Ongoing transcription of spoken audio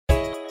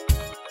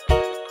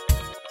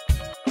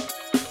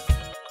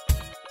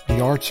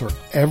The arts are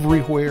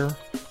everywhere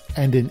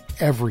and in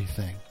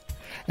everything.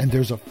 And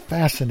there's a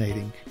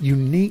fascinating,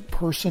 unique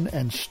person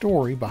and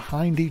story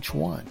behind each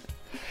one.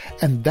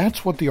 And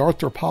that's what the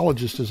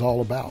Arthropologist is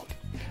all about.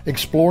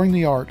 Exploring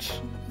the arts,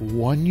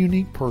 one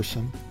unique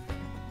person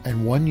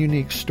and one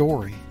unique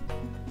story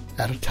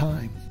at a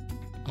time.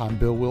 I'm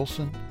Bill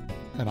Wilson,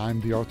 and I'm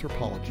the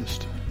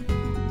Arthropologist.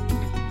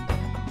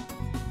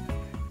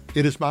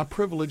 It is my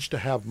privilege to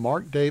have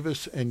Mark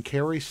Davis and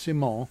Carrie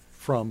Simon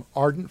from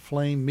Ardent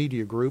Flame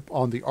Media Group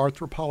on the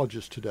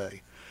Arthropologist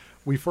today.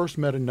 We first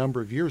met a number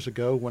of years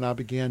ago when I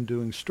began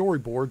doing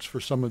storyboards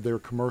for some of their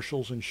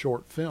commercials and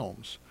short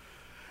films.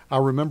 I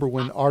remember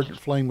when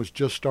Ardent Flame was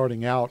just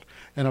starting out,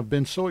 and I've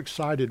been so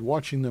excited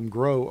watching them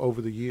grow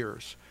over the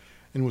years,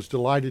 and was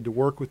delighted to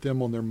work with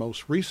them on their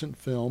most recent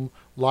film,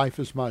 Life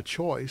is My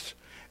Choice,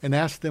 and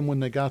asked them when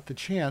they got the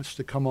chance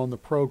to come on the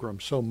program.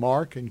 So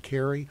Mark and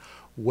Carrie,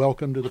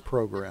 welcome to the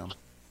program.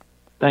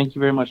 Thank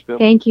you very much, Bill.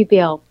 Thank you,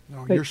 Bill.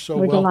 Oh, you're so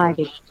We're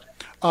welcome.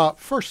 delighted.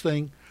 First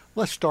thing,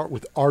 let's start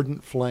with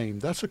Ardent Flame.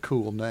 That's a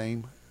cool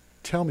name.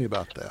 Tell me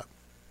about that.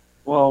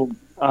 Well,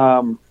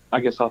 I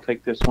guess I'll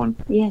take this one.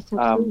 Yes,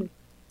 absolutely.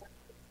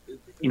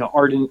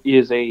 Ardent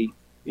is a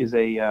it's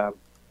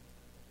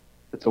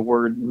a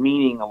word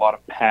meaning a lot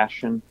of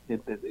passion,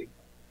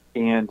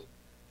 and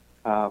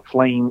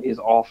flame is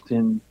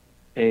often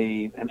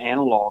an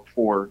analog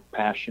for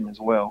passion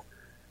as well.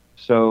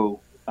 So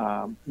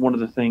one of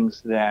the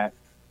things that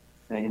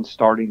in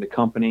starting the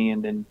company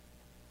and then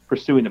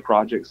pursuing the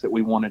projects that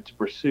we wanted to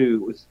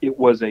pursue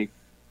was a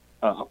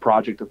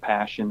project of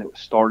passion that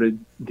started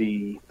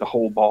the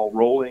whole ball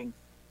rolling,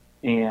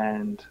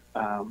 and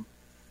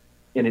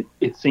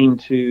it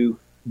seemed to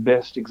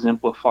best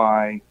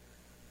exemplify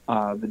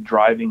the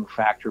driving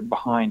factor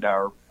behind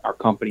our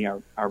company,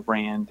 our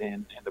brand,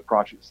 and the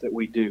projects that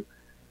we do.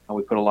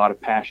 We put a lot of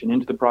passion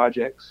into the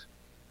projects.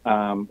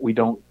 We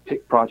don't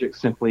pick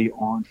projects simply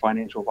on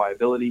financial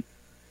viability,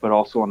 but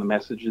also on the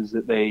messages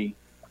that they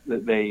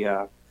convey.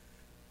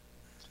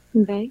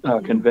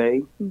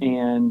 Mm-hmm.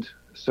 And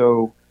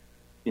so,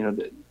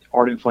 the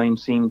Ardent Flame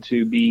seemed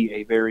to be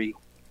a very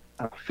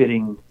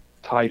fitting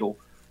title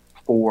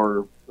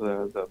for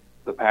the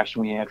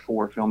passion we had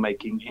for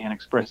filmmaking and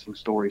expressing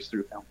stories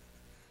through film.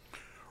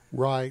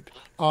 Right.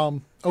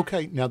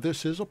 Okay, now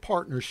this is a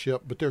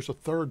partnership, but there's a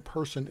third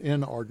person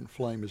in Ardent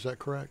Flame. Is that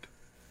correct?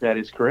 That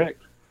is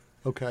correct.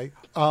 Okay.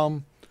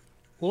 Well,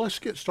 let's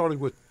get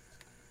started with,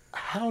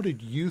 how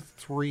did you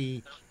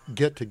three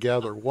get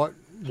together? What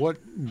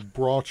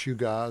brought you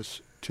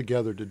guys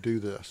together to do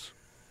this?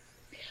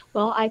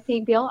 Well, I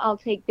think, Bill, I'll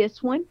take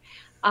this one.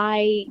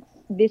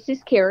 This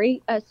is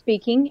Carrie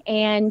speaking,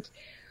 and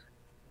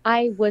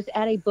I was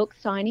at a book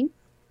signing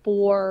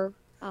for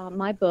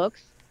my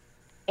books,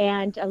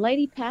 and a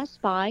lady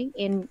passed by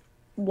in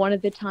one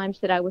of the times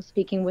that I was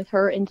speaking with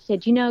her and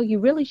said, you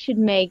really should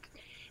make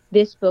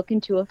this book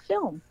into a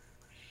film.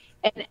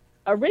 And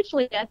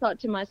originally I thought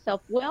to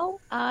myself, well,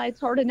 it's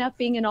hard enough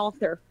being an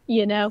author,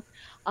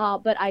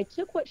 but I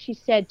took what she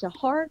said to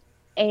heart,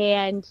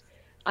 and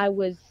I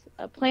was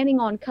planning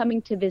on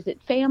coming to visit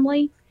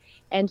family.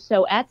 And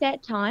so at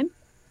that time,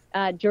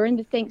 during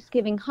the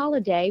Thanksgiving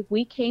holiday,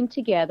 we came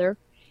together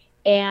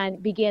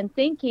and began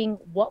thinking,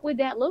 what would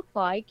that look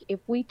like if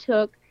we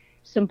took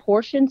some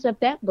portions of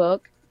that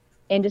book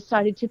and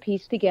decided to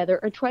piece together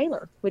a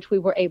trailer, which we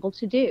were able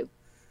to do.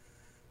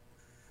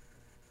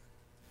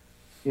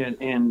 Yeah,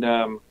 and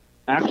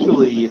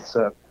actually, it's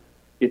an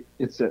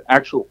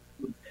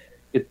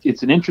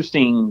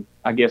interesting,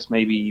 I guess,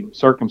 maybe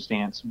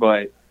circumstance,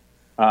 but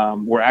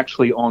we're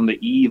actually on the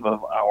eve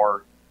of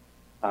our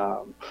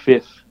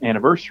 5th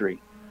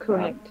anniversary.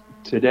 Correct.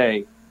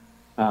 Today,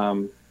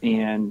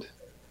 and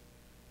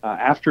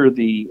after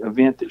the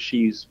event that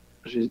she was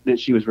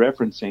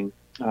referencing,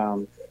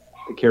 that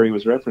Carrie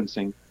was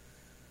referencing,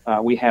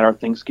 we had our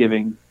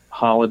Thanksgiving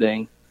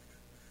holiday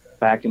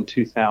back in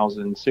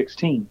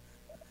 2016,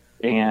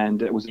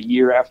 and it was a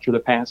year after the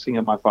passing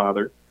of my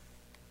father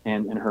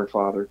and her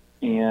father,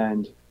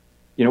 and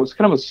it was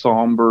kind of a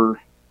somber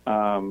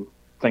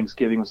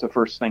Thanksgiving. It was the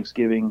first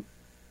Thanksgiving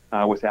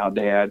without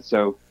Dad,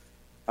 so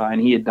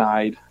and he had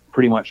died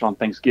pretty much on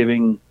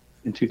Thanksgiving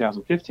in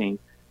 2015.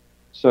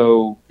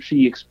 So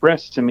she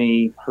expressed to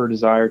me her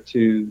desire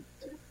to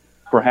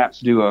perhaps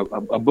do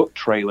a book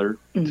trailer,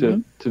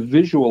 mm-hmm. to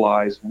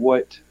visualize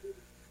what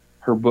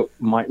her book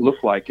might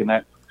look like. And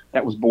that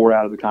was born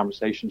out of the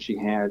conversation she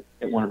had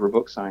at one of her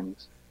book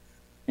signings.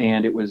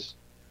 And it was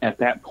at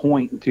that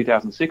point in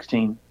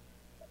 2016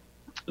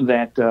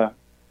 that,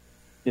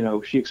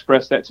 she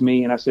expressed that to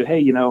me. And I said,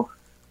 hey, you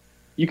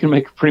can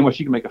make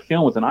a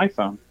film with an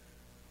iPhone.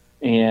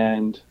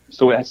 And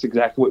so that's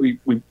exactly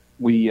what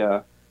we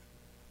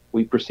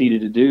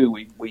proceeded to do.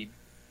 We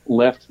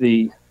left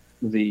the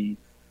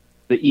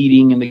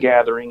eating and the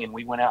gathering, and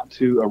we went out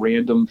to a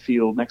random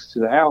field next to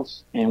the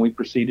house, and we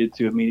proceeded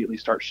to immediately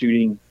start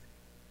shooting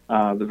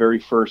the very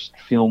first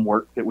film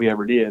work that we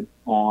ever did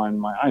on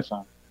my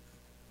iPhone.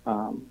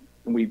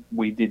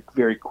 We did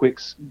very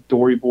quick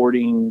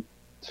storyboarding,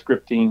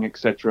 scripting,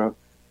 etc.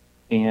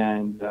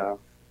 And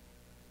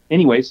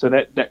anyway, so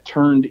that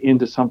turned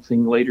into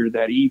something later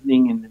that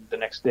evening, and then the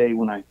next day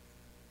when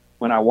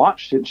I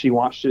watched it, and she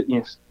watched it,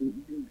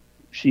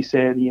 she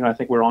said, I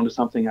think we're onto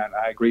something.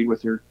 I agreed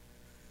with her,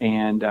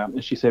 and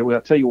she said, well,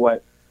 I'll tell you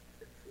what,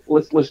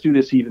 let's do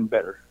this even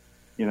better.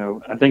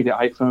 I think the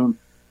iPhone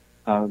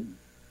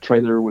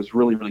trailer was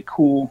really, really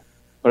cool,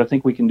 but I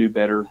think we can do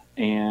better,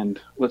 and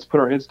let's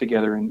put our heads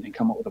together and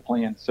come up with a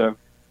plan. So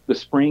the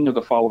spring of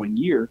the following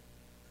year,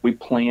 we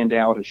planned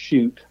out a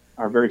shoot,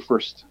 our very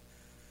first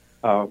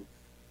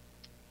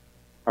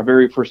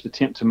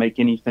attempt to make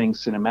anything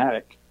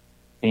cinematic,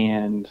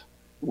 and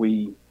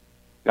we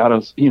got a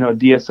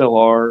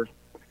DSLR,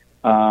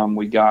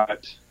 we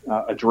got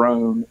a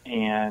drone,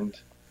 and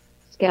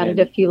scouted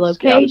a few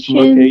locations.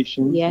 Scouted some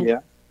locations, yes. Yeah.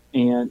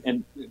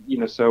 And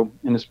so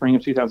in the spring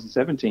of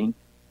 2017,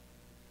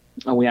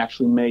 we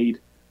actually made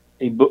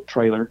a book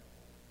trailer.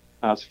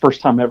 It's the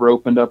first time I ever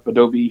opened up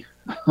Adobe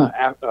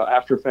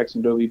After Effects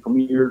and Adobe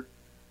Premiere.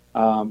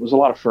 It was a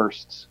lot of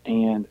firsts,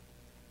 and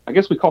I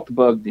guess we caught the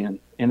bug then.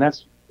 And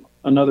that's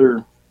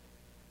another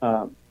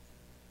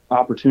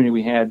opportunity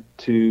we had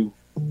to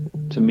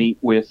meet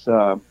with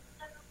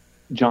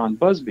John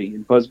Busby.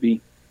 And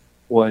Busby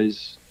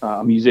was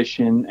a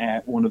musician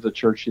at one of the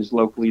churches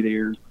locally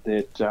there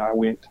that I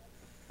went.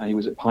 He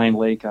was at Pine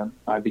Lake.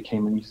 I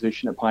became a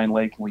musician at Pine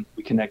Lake, and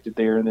we connected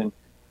there, and then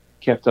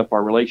kept up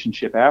our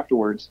relationship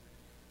afterwards.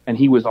 And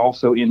he was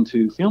also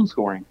into film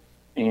scoring.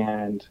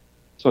 And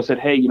so I said,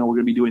 hey, we're going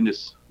to be doing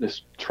this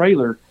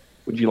trailer.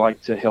 Would you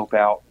like to help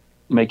out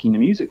making the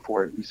music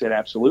for it? He said,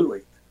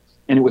 absolutely.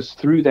 And it was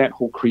through that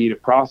whole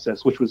creative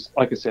process, which was,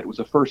 like I said, it was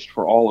a first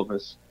for all of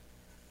us,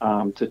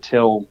 to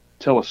tell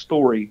a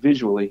story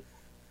visually.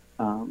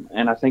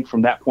 And I think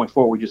from that point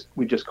forward,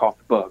 we just caught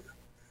the bug.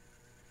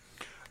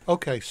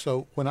 Okay,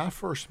 so when I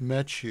first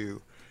met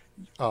you,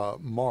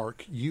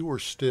 Mark, you were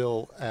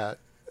still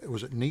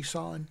was it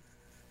Nissan?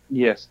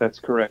 Yes, that's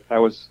correct. I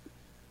was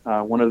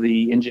one of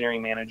the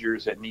engineering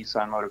managers at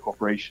Nissan Motor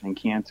Corporation in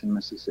Canton,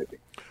 Mississippi.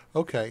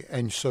 Okay,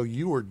 and so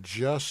you were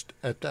just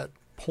at that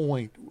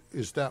point,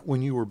 is that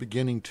when you were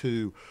beginning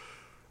to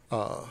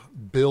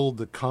build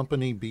the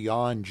company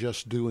beyond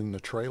just doing the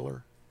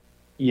trailer?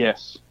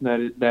 Yes,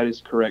 that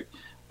is correct.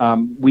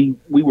 We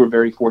were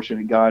very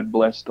fortunate. God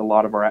blessed a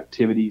lot of our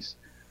activities.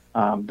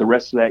 The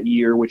rest of that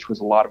year, which was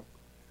a lot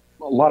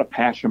of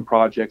passion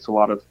projects, a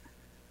lot of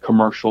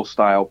commercial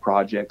style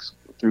projects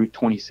through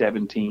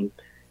 2017.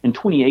 In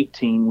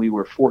 2018, we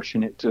were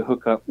fortunate to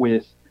hook up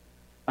with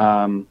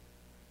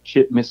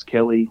Chip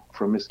Miskelly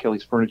from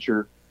Miskelly's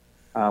Furniture.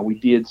 We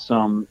did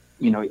some,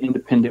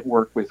 independent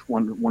work with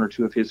one or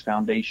two of his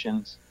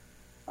foundations,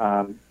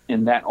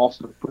 and that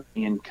also put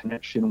me in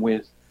connection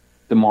with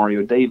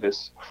Demario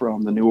Davis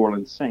from the New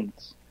Orleans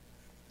Saints.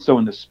 So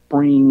in the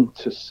spring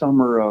to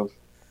summer of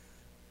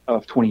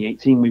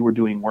 2018, we were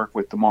doing work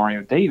with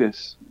Demario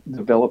Davis,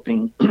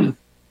 developing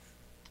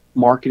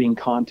marketing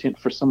content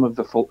for some of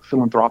the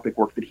philanthropic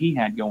work that he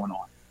had going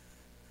on.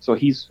 So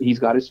he's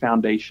got his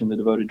foundation, the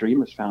Devoted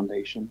Dreamers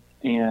Foundation,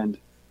 and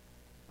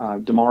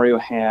Demario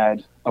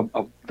had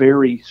a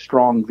very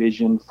strong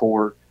vision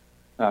for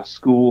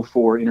school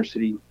for inner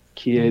city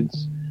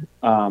kids.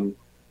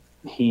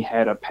 He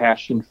had a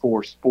passion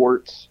for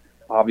sports,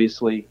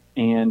 obviously,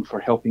 and for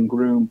helping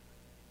groom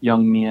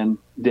young men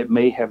that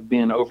may have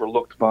been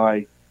overlooked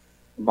by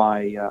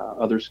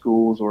other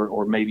schools,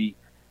 or maybe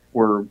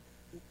were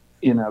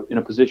in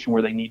a position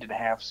where they needed to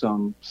have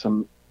some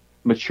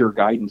mature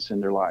guidance in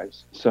their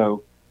lives.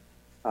 So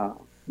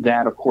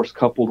that, of course,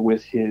 coupled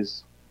with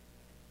his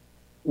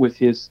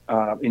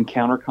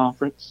Encounter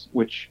Conference,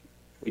 which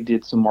we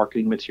did some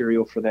marketing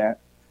material for that.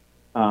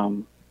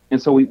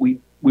 And so we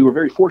were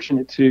very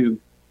fortunate to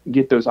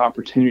get those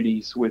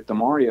opportunities with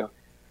Demario,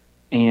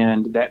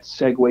 and that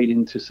segued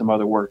into some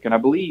other work. And I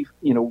believe,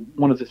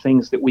 one of the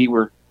things that we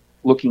were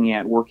looking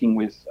at working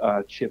with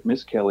Chip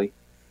Miskelly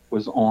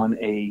was on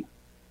a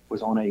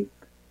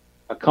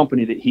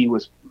company that he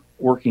was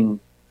working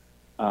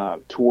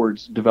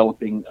towards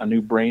developing a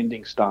new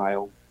branding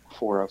style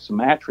for some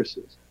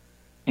mattresses.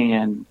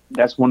 And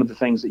that's one of the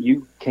things that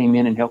you came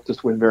in and helped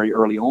us with very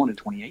early on in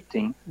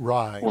 2018.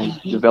 Right. Was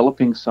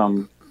developing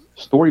some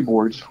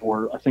storyboards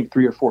for, I think,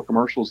 3 or 4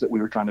 commercials that we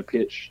were trying to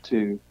pitch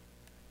to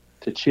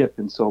Chip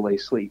in Soleil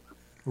Sleep.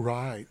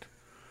 Right.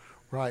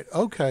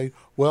 Okay.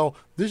 Well,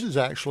 this is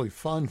actually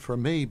fun for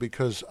me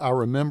because I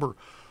remember,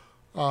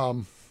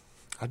 I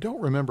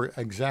don't remember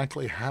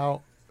exactly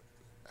how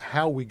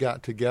we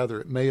got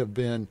together. It may have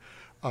been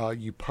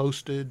you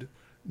posted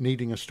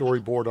needing a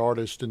storyboard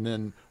artist, and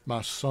then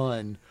my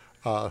son,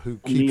 who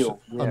keeps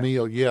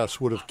Emil, yes,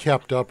 would have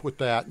kept up with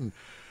that and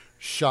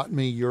shot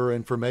me your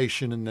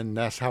information, and then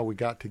that's how we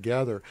got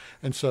together.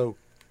 And so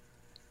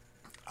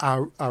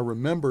I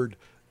remembered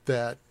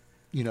that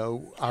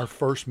our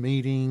first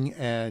meeting,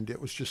 and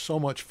it was just so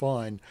much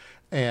fun,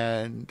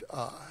 and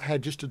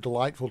had just a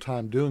delightful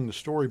time doing the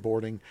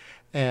storyboarding.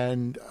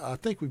 And I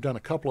think we've done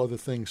a couple other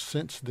things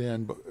since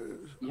then,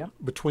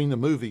 between the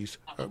movies,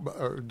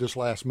 or this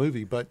last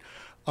movie. But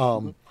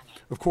of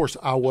course,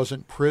 I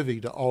wasn't privy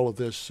to all of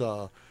this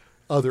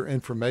other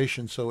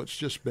information, so it's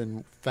just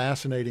been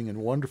fascinating and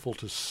wonderful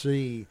to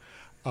see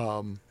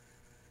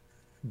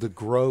the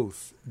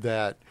growth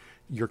that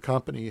your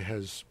company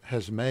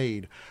has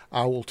made.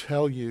 I will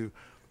tell you,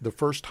 the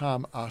first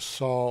time I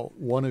saw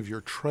one of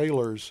your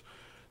trailers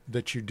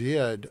that you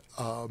did,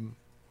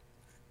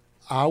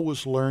 I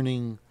was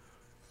learning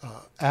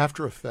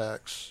After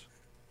Effects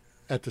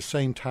at the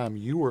same time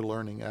you were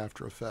learning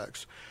After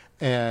Effects.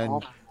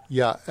 And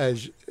yeah,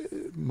 as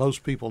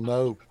most people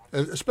know,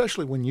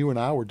 especially when you and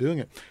I were doing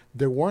it,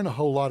 there weren't a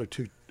whole lot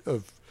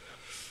of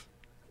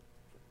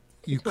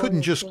you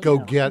couldn't just go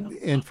get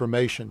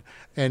information.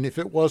 And if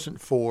it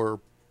wasn't for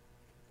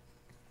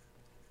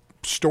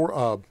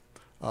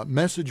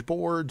message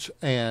boards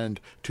and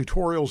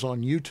tutorials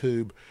on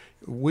YouTube,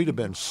 we'd have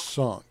been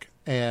sunk.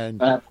 And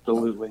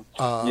absolutely,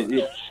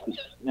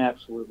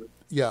 absolutely.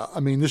 Yeah, I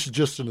mean, this is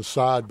just an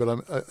aside,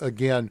 but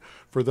again,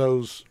 for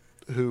those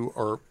who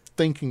are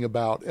thinking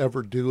about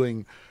ever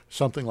doing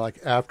something like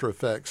After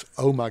Effects,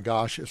 oh my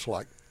gosh, it's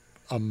like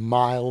a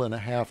mile and a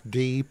half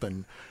deep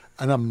and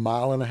a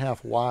mile and a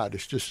half wide.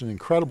 It's just an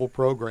incredible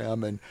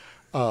program. And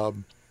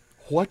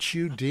what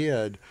you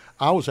did,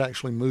 I was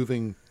actually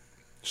moving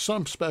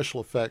some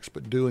special effects,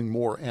 but doing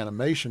more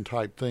animation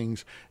type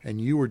things, and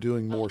you were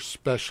doing more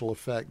special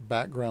effect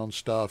background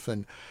stuff.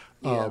 And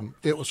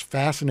it was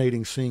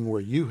fascinating seeing where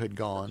you had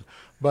gone.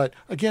 But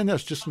again,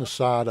 that's just an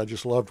aside. I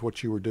just loved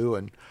what you were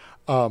doing.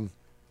 And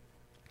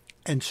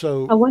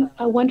so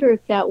I wonder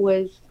if that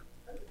was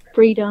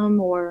Freedom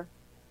or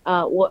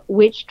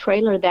which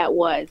trailer that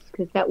was,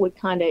 because that would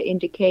kind of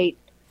indicate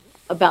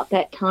about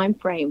that time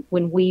frame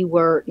when we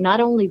were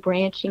not only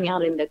branching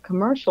out in the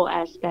commercial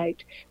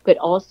aspect, but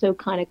also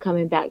kind of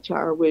coming back to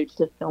our roots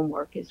of film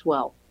work as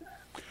well.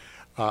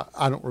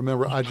 I don't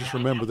remember. I just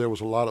remember there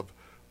was a lot of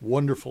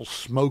wonderful,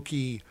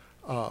 smoky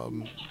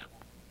special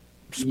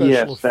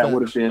effects. That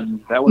would have been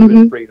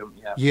Freedom.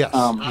 Yeah. Yes,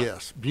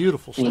 yes,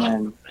 beautiful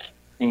stuff.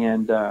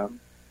 And I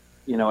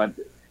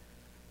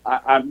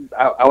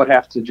would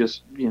have to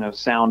just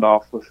sound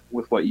off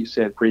with what you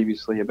said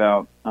previously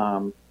about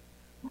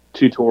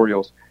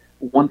tutorials.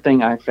 One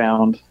thing I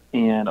found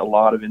in a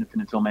lot of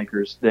independent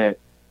filmmakers that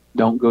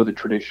don't go the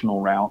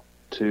traditional route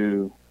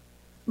to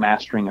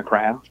mastering a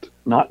craft,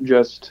 not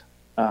just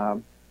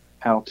how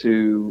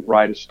to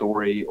write a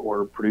story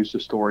or produce a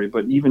story,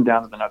 but even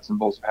down to the nuts and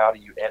bolts of how do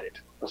you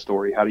edit a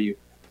story? How do you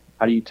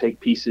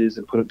take pieces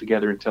and put it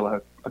together and tell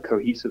a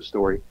cohesive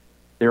story?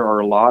 There are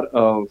a lot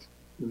of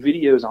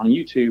videos on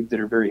YouTube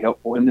that are very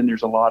helpful, and then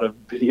there's a lot of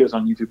videos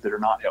on YouTube that are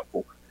not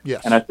helpful.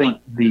 Yes. And I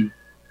think the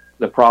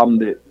problem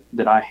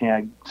that I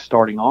had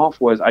starting off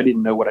was I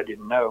didn't know what I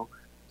didn't know,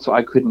 so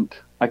I couldn't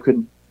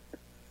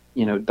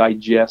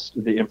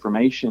digest the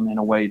information in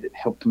a way that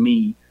helped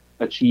me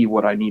achieve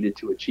what I needed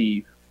to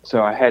achieve.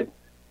 So I had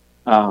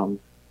a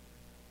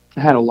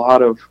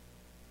lot of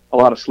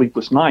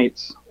sleepless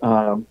nights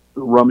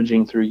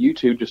rummaging through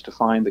YouTube just to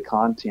find the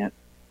content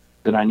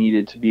that I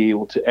needed to be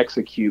able to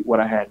execute what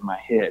I had in my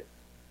head.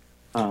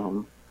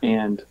 And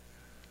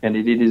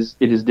it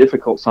is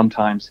difficult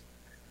sometimes,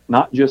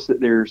 not just that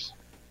there's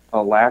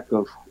a lack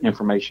of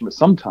information, but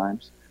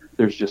sometimes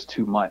there's just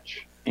too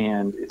much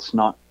and it's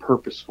not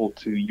purposeful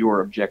to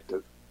your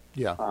objective.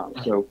 Yeah. I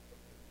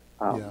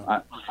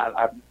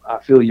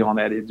feel you on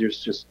that.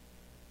 There's just,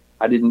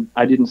 I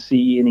didn't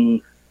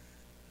see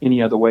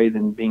any other way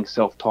than being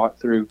self-taught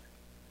through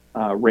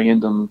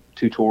random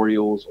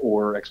tutorials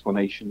or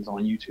explanations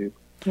on YouTube.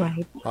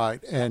 Right.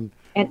 And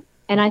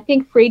I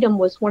think Freedom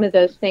was one of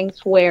those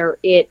things where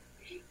it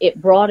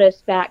brought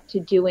us back to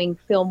doing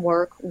film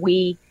work.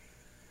 We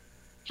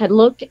had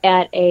looked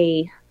at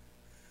a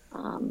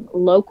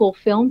local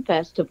film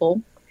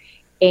festival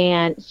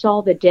and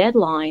saw the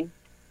deadline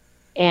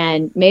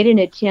and made an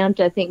attempt.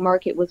 I think,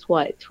 Mark, it was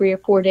 3 or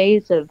 4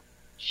 days of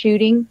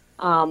shooting.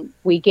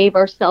 We gave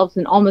ourselves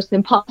an almost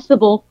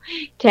impossible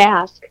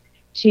task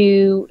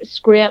to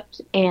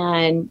script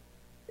and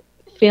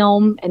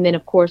film, and then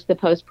of course the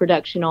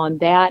post-production on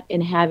that,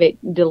 and have it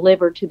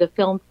delivered to the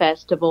film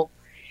festival.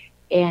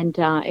 And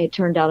it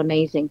turned out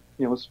amazing.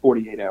 It was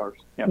 48 hours.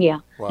 Yeah.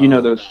 Wow.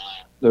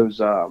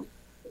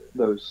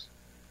 Those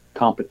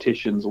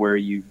competitions where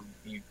you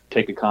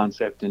take a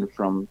concept, and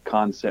from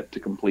concept to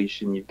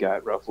completion you've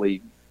got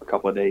roughly a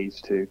couple of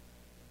days to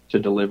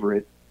deliver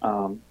it.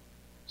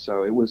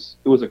 So it was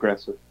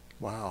aggressive.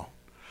 Wow.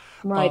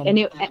 Right.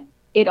 And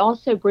it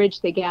also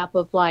bridged the gap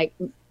of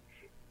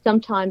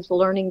sometimes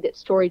learning that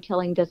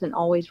storytelling doesn't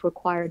always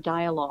require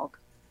dialogue.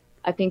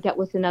 I think that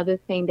was another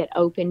thing that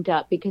opened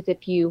up, because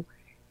if you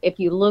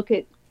look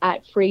at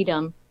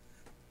Freedom,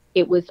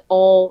 it was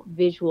all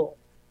visual.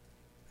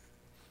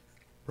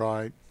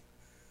 Right.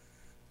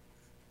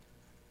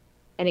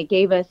 And it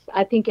gave us,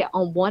 I think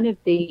on one of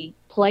the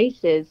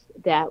places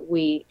that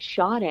we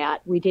shot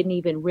at, we didn't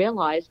even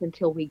realize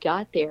until we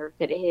got there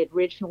that it had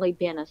originally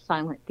been a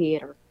silent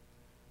theater.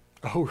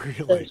 Oh,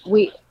 So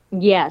really?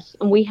 yes,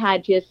 and we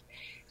had just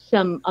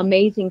some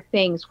amazing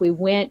things.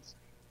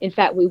 In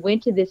fact, we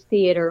went to this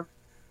theater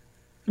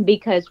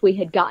because we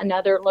had gotten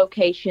other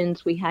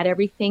locations. We had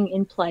everything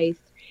in place.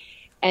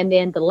 And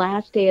then the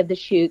last day of the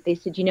shoot, they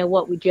said, you know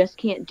what, we just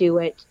can't do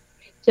it.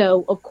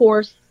 So, of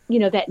course,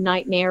 that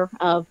nightmare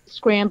of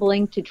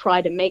scrambling to try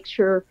to make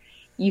sure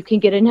you can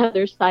get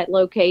another site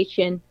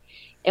location.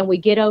 And we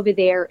get over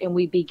there and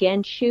we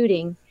begin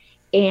shooting.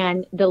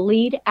 And the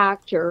lead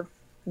actor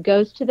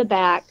goes to the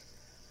back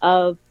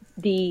of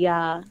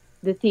the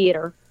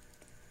theater,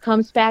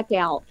 comes back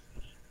out,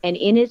 and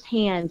in his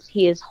hands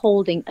he is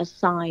holding a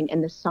sign,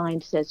 and the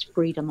sign says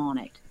freedom on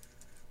it.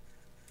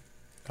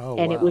 Oh,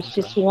 and wow. It was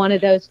just one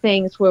of those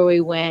things where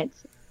we went,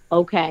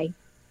 okay,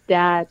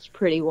 that's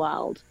pretty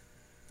wild.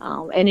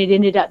 And it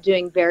ended up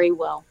doing very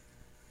well.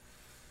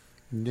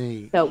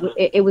 Neat. So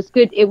it was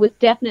good. It was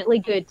definitely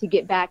good to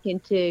get back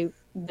into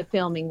the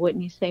filming,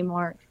 wouldn't you say,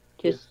 Mark?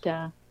 Just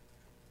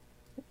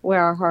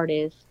where our heart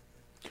is.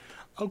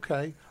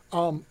 Okay.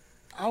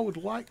 I would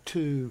like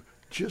to,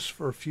 just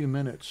for a few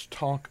minutes,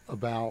 talk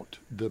about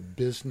the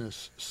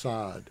business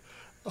side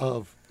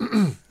of,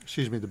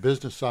 the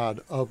business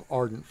side of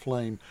Ardent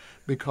Flame,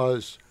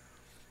 because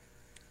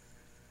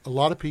a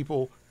lot of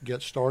people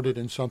get started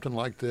in something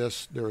like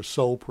this. They're a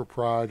sole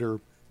proprietor.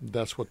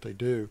 That's what they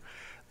do.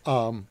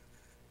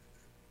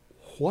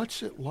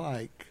 What's it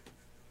like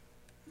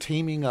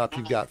teaming up?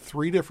 You've got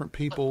 3 different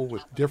people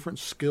with different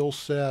skill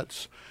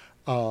sets.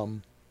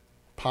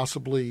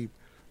 Possibly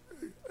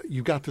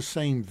you've got the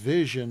same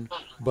vision,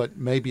 but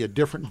maybe a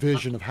different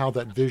vision of how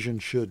that vision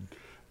should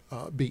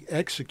be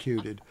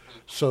executed.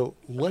 So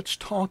let's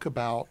talk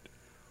about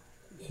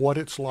what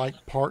it's like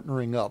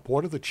partnering up.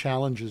 What are the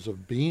challenges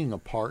of being a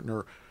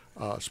partner,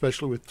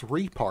 especially with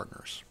 3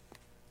 partners?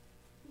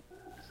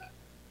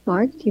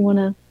 Mark, do you want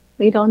to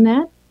lead on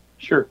that?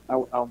 Sure,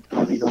 I'll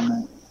lead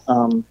on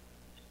that.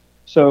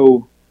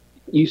 So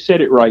you said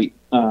it right,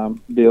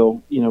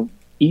 Bill.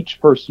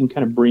 Each person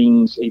kind of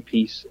brings a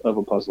piece of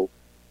a puzzle,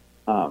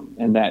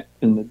 and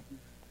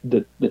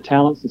the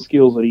talents and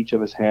skills that each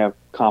of us have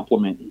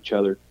complement each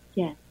other.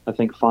 Yeah. I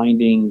think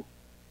finding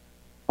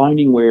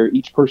where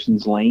each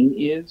person's lane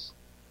is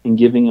and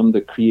giving them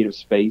the creative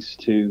space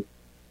to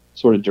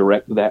sort of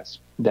direct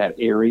that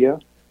area.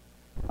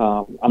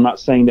 I'm not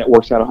saying that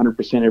works out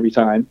 100% every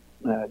time.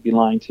 I'd be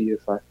lying to you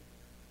if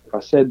I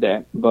said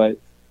that. But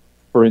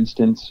for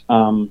instance,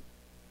 when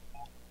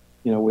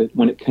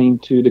it came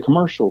to the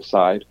commercial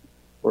side,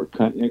 or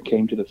it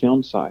came to the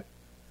film side,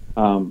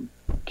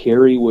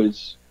 Carrie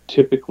was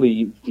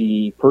typically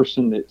the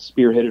person that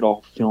spearheaded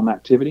all film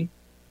activity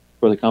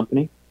for the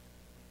company.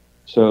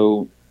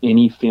 So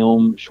any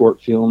film,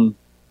 short film,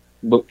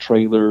 book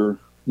trailer,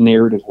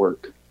 narrative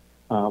work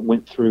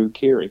went through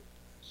Carrie.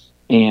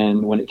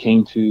 And when it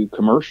came to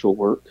commercial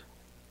work,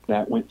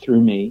 that went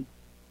through me.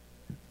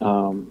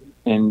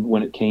 And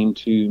when it came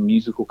to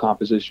musical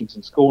compositions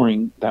and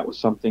scoring, that was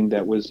something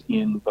that was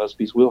in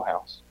Busby's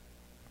wheelhouse.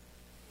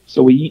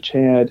 So we each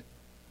had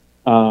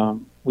a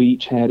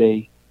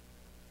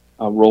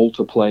role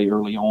to play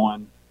early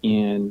on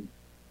in,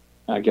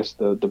 I guess,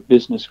 the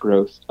business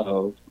growth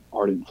of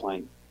Ardent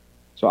Flame.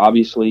 So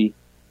obviously,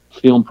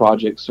 film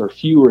projects are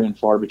fewer and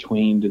far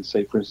between than,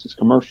 say, for instance,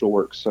 commercial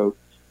work. So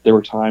there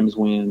were times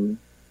when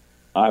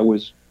I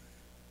was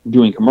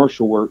doing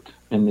commercial work,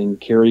 and then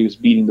Carrie was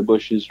beating the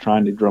bushes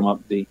trying to drum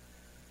up the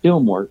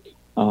film work.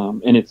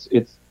 And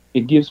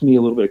it gives me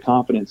a little bit of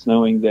confidence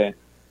knowing that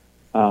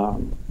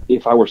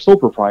if I were sole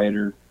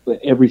proprietor,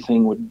 that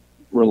everything would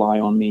rely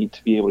on me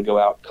to be able to go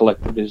out,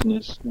 collect the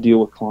business, deal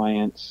with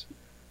clients,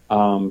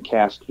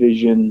 cast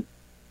vision,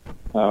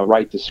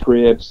 write the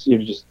scripts.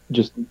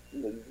 Just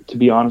to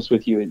be honest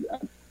with you,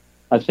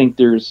 I think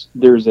there's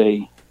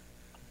a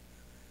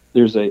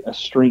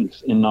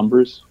strength in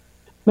numbers.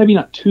 Maybe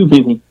not too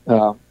many,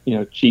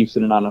 chiefs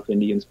and not enough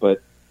Indians,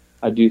 but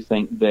I do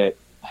think that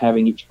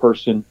having each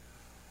person,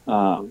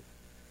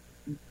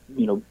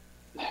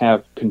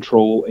 have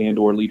control and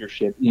or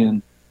leadership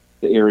in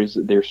the areas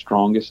that they're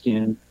strongest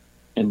in,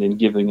 and then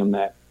giving them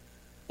that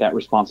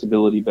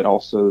responsibility, but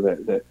also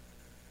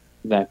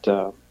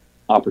that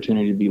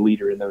opportunity to be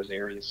leader in those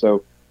areas.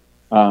 So,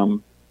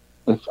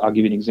 if I'll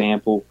give you an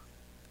example.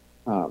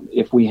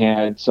 If we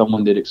had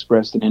someone that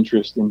expressed an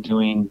interest in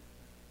doing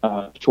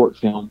a short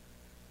film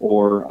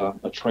or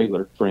a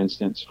trailer, for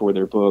instance, for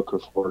their book or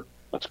for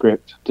a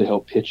script to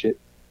help pitch it,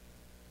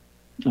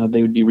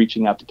 they would be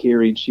reaching out to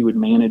Carrie, and she would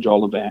manage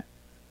all of that.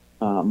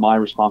 My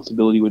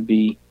responsibility would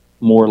be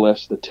more or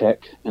less the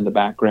tech and the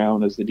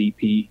background as the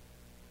DP.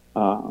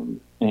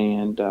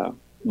 And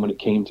when it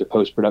came to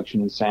post-production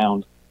and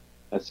sound,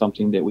 that's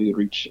something that we would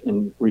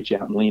reach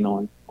out and lean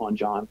on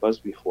John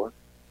Busby for.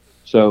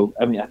 So,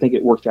 I think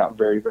it worked out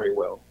very, very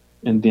well.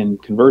 And then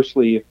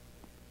conversely,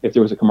 if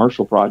there was a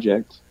commercial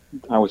project,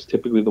 I was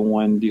typically the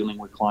one dealing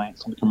with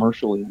clients on the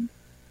commercial end.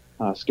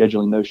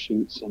 scheduling those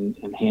shoots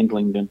and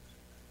handling them.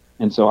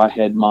 And so I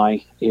had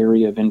my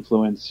area of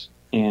influence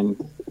and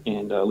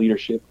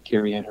leadership.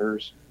 Carrie had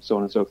hers, so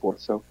on and so forth.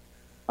 So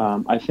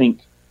I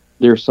think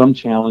there are some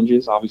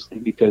challenges, obviously,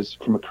 because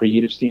from a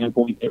creative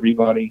standpoint,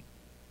 everybody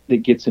that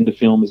gets into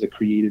film is a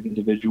creative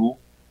individual.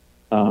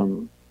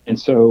 And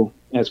so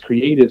as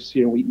creatives,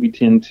 we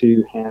tend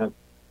to have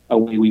a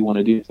way we want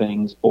to do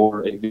things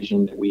or a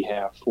vision that we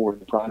have for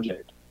the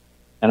project.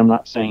 And I'm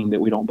not saying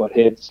that we don't butt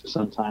heads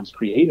sometimes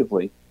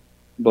creatively,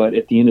 but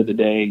at the end of the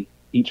day,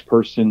 each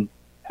person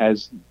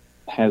has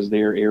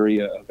their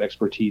area of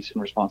expertise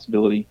and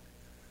responsibility,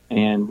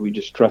 and we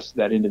just trust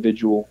that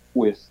individual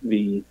with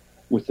the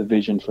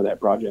vision for that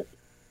project.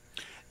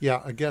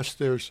 Yeah, I guess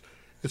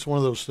it's one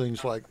of those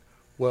things like,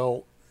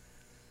 well,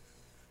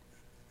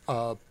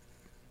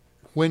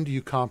 when do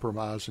you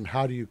compromise and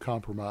how do you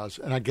compromise?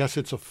 And I guess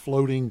it's a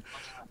floating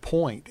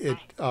point.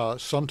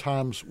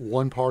 Sometimes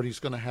one party's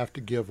going to have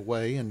to give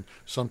way, and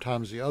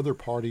sometimes the other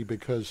party,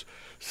 because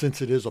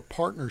since it is a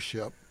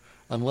partnership,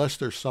 unless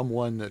there's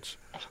someone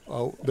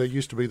there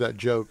used to be that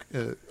joke,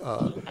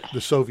 the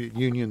Soviet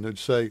Union, they'd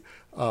say,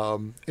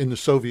 in the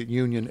Soviet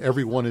Union,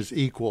 everyone is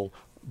equal,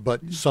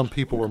 but some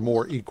people are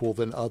more equal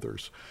than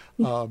others.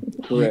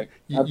 Correct.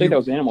 I think that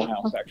was Animal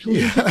House, actually.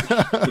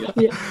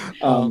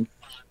 Yeah.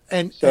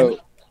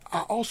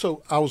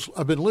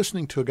 I've been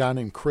listening to a guy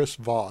named Chris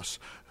Voss,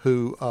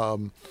 who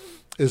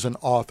is an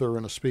author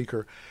and a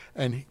speaker,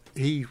 and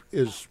he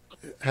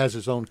has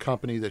his own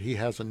company that he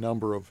has a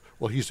number of.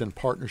 Well, he's in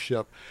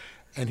partnership,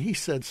 and he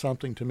said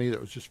something to me that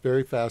was just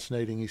very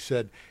fascinating. He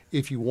said,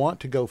 "If you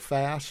want to go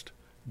fast,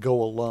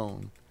 go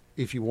alone.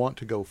 If you want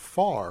to go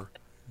far,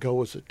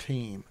 go as a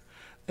team."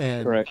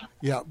 And correct.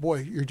 Yeah, boy,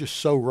 you're just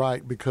so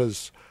right,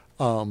 because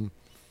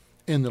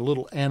in the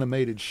little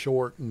animated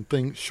shorts and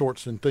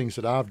things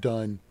that I've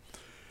done,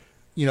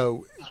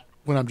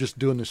 when I'm just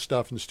doing this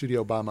stuff in the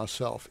studio by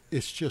myself,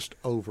 it's just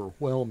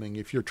overwhelming.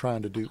 If you're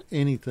trying to do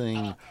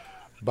anything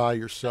by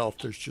yourself,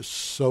 there's just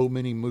so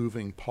many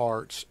moving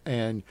parts,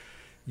 and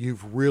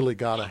you've really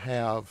got to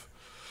have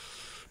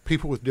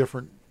people with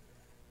different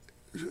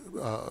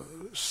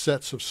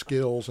sets of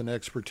skills and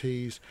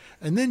expertise,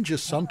 and then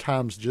just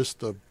sometimes just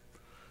the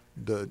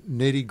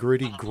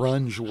nitty-gritty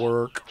grunge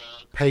work,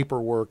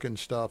 paperwork and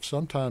stuff.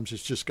 Sometimes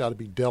it's just got to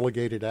be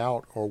delegated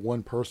out, or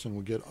one person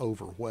would get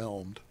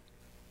overwhelmed.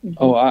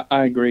 Oh,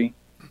 I agree.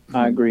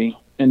 I agree.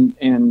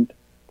 And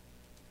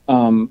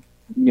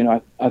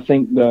I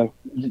think the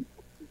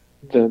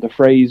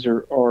phrase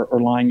or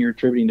line you're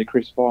attributing to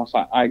Chris Voss,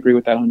 I agree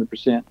with that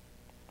 100%.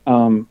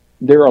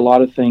 There are a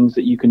lot of things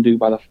that you can do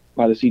by the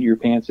seat of your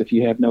pants if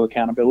you have no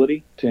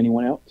accountability to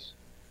anyone else.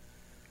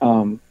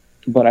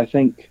 But I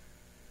think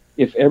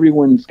if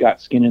everyone's got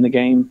skin in the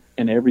game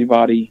and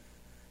everybody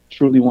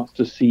truly wants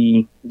to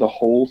see the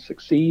whole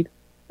succeed,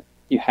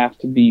 you have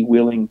to be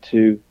willing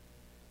to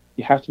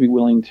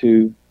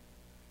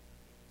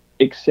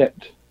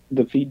accept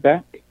the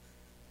feedback.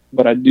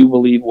 But I do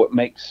believe what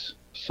makes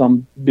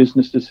some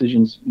business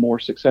decisions more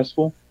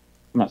successful,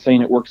 I'm not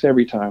saying it works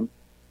every time,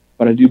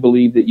 but I do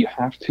believe that you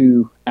have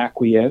to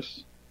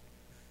acquiesce,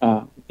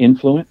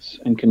 influence,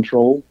 and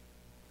control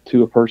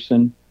to a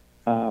person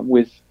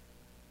with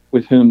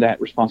whom that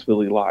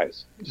responsibility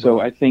lies. So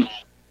I think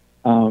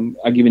I'll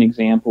give you an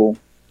example.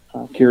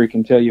 Carrie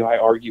can tell you I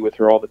argue with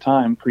her all the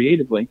time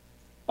creatively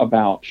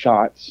about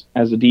shots.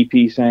 As a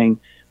DP saying,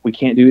 we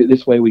can't do it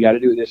this way, we got to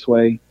do it this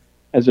way.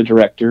 As a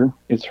director,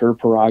 it's her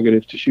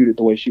prerogative to shoot it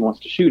the way she wants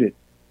to shoot it.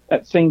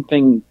 That same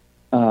thing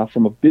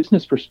from a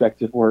business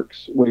perspective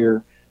works,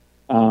 where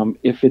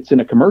if it's in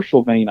a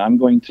commercial vein, I'm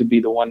going to be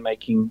the one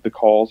making the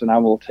calls, and I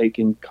will take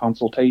in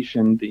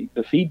consultation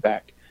the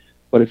feedback.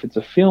 But if it's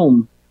a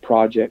film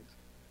project,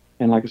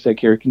 and like I said,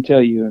 Carrie can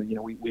tell you,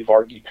 we've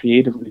argued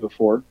creatively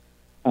before.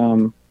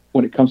 When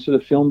it comes to the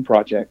film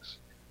projects,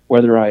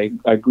 whether I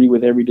agree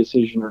with every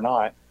decision or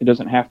not, it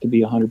doesn't have to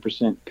be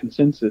 100%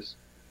 consensus,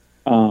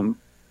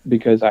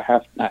 because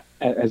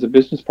as a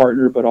business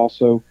partner, but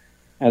also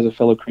as a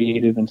fellow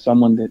creative and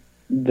someone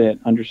that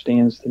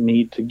understands the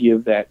need to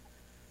give that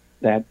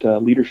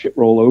leadership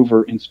role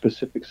over in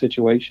specific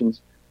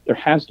situations, there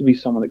has to be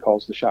someone that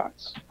calls the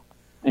shots,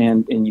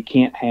 and you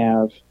can't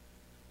have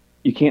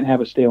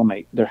a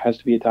stalemate. There has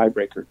to be a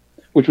tiebreaker,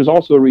 which was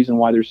also a reason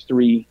why there's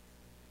 3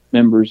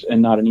 members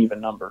and not an even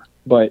number.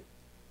 But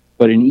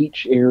in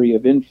each area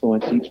of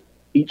influence,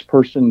 each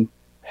person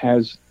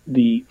has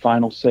the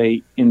final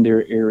say in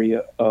their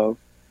area of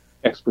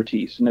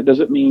expertise. And it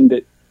doesn't mean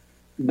that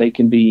they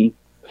can be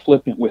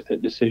flippant with a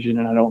decision,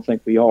 and I don't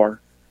think we are.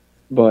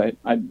 But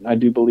I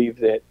do believe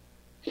that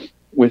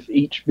with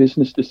each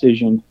business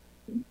decision,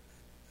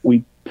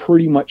 we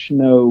pretty much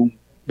know,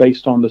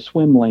 based on the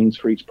swim lanes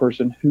for each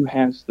person, who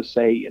has the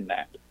say in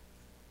that.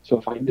 So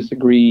if I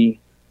disagree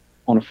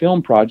on a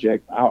film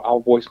project,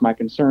 I'll voice my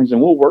concerns, and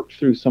we'll work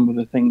through some of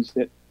the things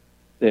that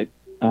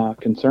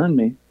concern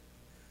me.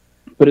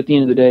 But at the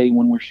end of the day,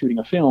 when we're shooting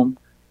a film,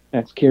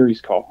 that's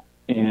Carrie's call.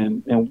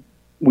 And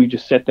we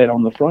just set that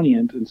on the front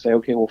end and say,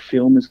 okay, well,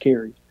 film is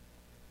Carrie.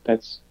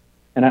 That's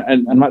And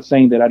I'm not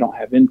saying that I don't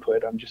have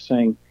input. I'm just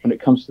saying when it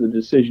comes to the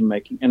decision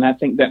making, and I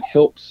think that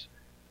helps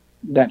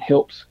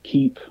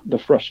keep the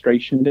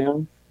frustration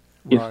down.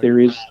 Right.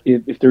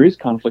 If there is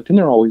conflict, and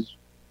there always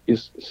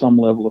is some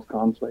level of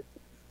conflict,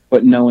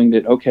 but knowing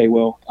that, okay,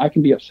 well, I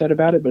can be upset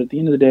about it, but at the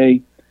end of the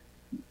day,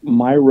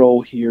 my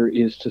role here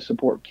is to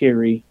support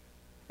Carrie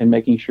and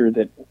making sure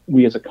that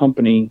we as a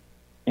company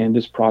and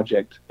this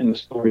project and the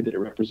story that it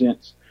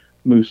represents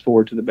moves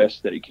forward to the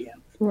best that it can.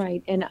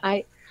 Right. And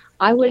I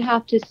would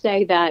have to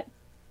say that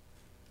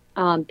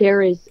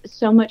there is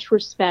so much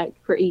respect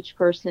for each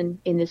person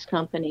in this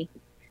company.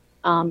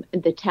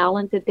 The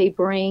talent that they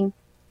bring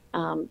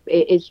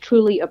is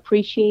truly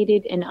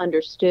appreciated and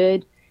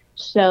understood.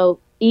 So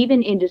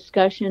even in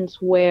discussions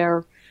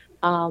where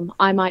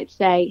I might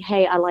say,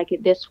 hey, I like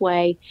it this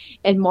way,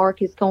 and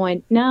Mark is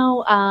going,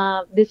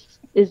 no, this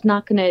is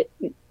not going to,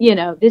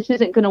 this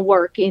isn't going to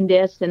work in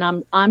this,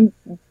 and I'm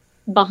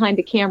behind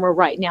the camera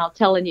right now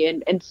telling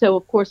you. And so,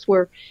 of course,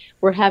 we're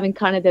having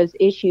kind of those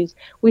issues.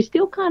 We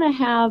still kind of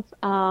have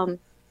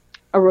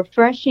a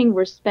refreshing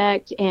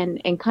respect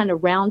and kind of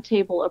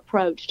roundtable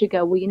approach to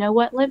go, well, you know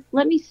what,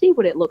 let me see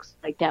what it looks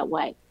like that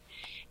way.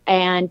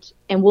 And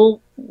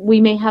we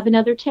may have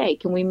another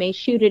take, and we may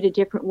shoot it a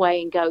different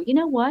way and go, you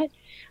know what,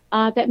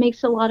 that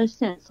makes a lot of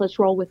sense. Let's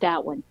roll with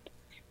that one.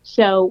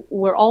 So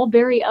we're all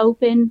very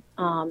open.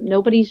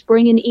 Nobody's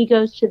bringing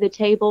egos to the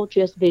table,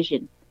 just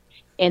vision.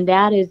 And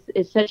that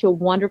is such a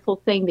wonderful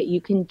thing that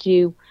you can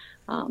do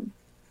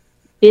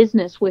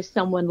business with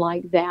someone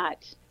like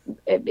that.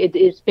 It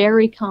is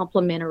very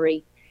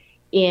complimentary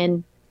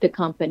in the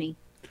company.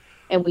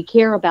 And we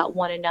care about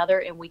one another,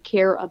 and we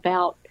care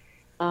about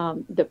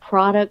the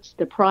products,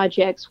 the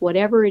projects,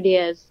 whatever it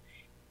is.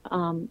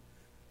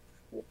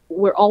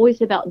 We're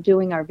always about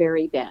doing our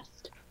very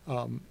best.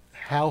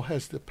 How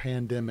has the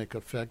pandemic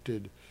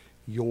affected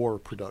your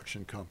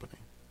production company?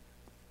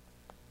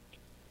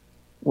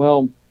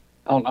 Well,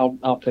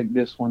 I'll take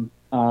this one.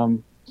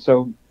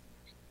 So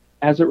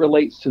as it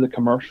relates to the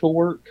commercial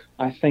work,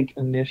 I think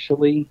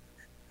initially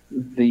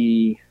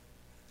the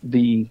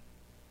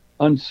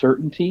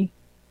uncertainty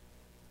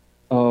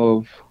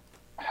of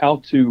how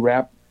to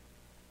wrap,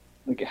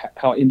 like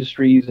how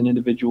industries and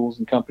individuals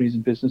and companies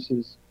and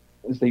businesses,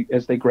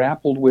 as they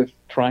grappled with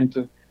trying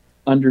to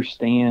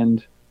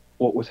understand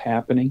what was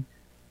happening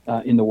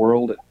in the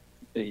world,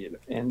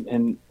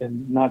 and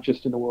not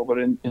just in the world, but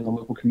in the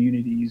local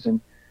communities, and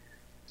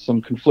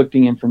some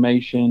conflicting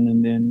information.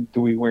 And then,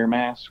 do we wear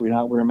masks? Do we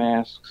not wear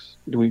masks?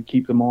 Do we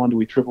keep them on? Do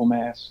we triple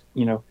mask?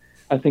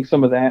 I think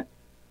some of that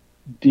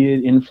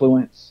did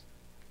influence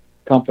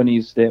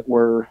companies that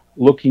were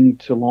looking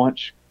to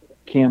launch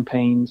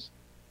campaigns,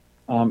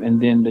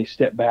 and then they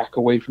stepped back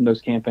away from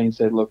those campaigns,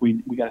 said, look, we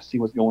got to see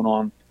what's going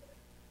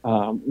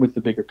on with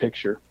the bigger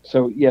picture.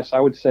 So yes, I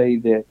would say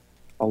that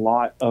a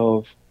lot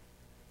of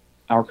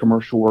our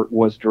commercial work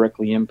was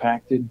directly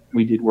impacted.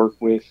 We did work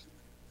with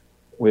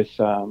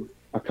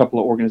a couple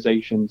of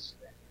organizations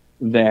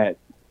that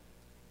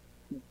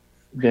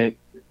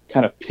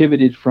kind of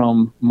pivoted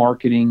from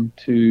marketing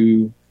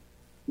to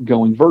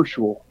going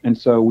virtual. And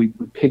so we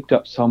picked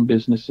up some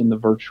business in the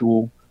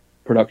virtual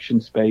production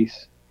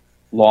space,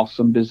 lost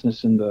some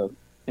business in the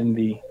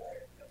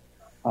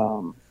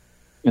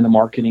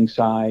marketing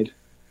side.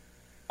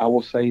 I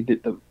will say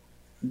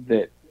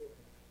that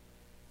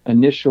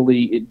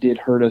initially it did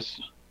hurt us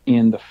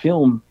in the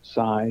film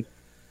side,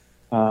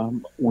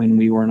 when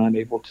we were not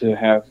able to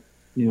have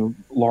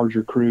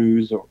larger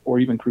crews or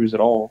even crews at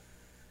all.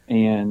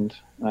 And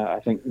I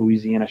think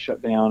Louisiana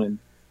shut down, and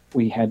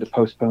we had to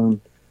postpone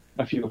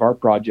a few of our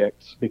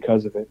projects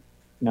because of it.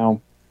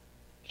 Now,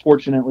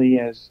 fortunately,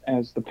 as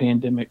the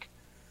pandemic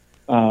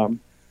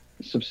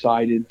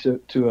subsided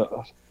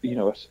to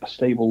a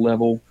stable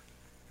level,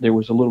 there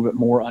was a little bit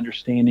more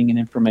understanding and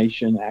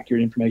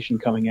accurate information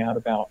coming out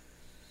about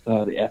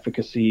the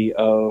efficacy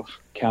of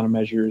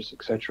countermeasures,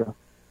 etc.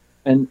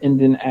 And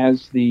then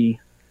as the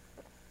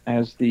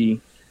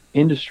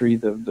industry,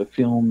 the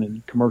film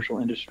and commercial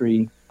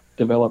industry,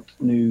 developed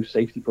new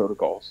safety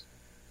protocols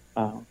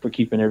for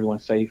keeping everyone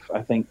safe,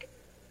 I think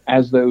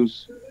as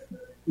those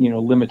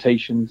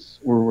limitations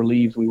were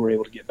relieved, we were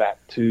able to get back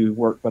to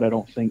work. But I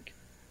don't think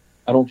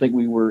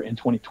we were, in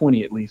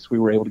 2020 at least, we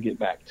were able to get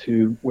back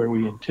to where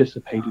we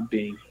anticipated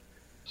being.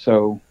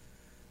 So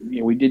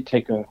we did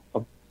take a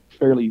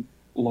fairly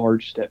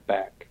large step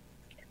back.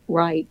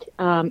 Right.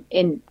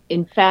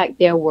 In fact,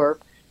 there were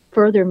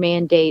further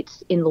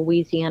mandates in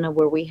Louisiana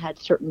where we had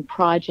certain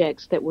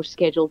projects that were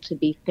scheduled to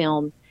be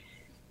filmed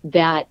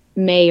that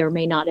may or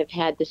may not have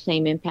had the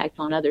same impact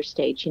on other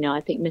states. I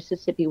think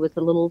Mississippi was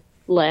a little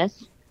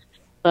less,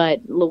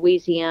 but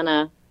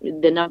Louisiana,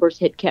 the numbers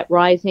had kept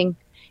rising.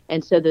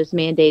 And so those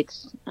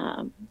mandates,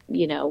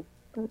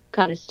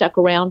 kind of stuck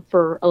around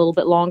for a little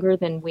bit longer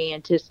than we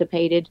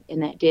anticipated.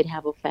 And that did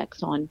have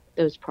effects on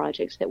those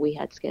projects that we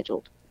had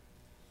scheduled.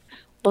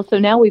 Well, so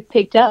now we've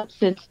picked up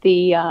since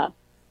the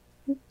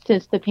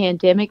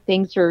pandemic.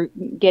 Things are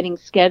getting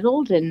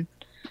scheduled, and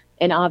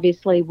And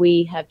obviously,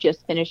 we have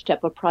just finished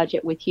up a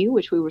project with you,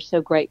 which we were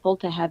so grateful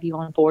to have you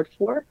on board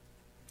for.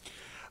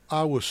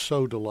 I was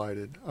so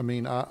delighted. I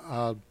mean,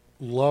 I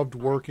loved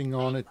working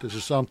on it. This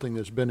is something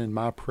that's been in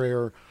my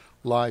prayer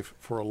life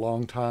for a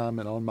long time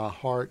and on my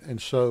heart.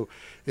 And so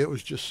it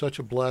was just such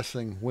a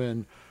blessing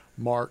when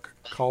Mark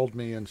called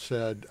me and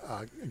said,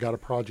 I got a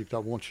project I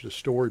want you to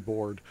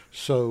storyboard.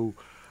 So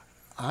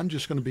I'm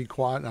just going to be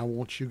quiet and I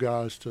want you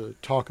guys to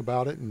talk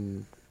about it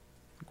and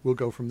we'll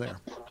go from there.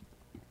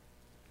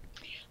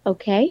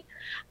 Okay.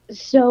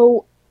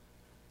 So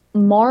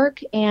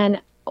Mark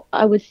and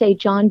I would say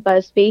John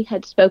Busby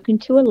had spoken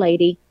to a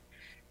lady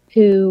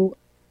who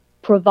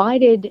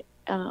provided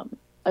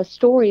a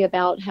story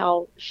about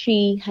how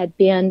she had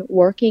been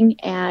working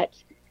at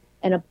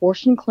an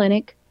abortion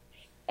clinic,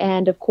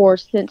 and of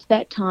course, since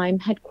that time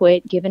had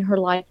quit, given her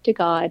life to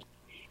God,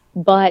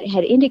 but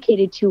had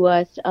indicated to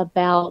us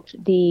about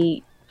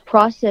the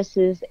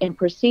processes and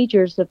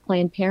procedures of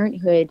Planned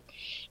Parenthood,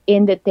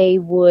 in that they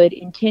would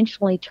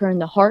intentionally turn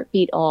the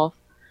heartbeat off,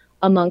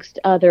 amongst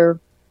other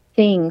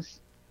things,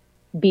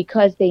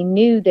 because they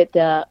knew that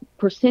the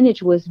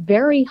percentage was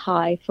very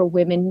high for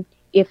women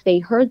if they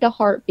heard the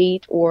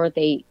heartbeat or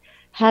they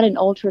had an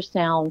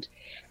ultrasound,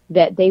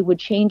 that they would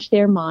change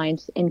their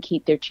minds and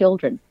keep their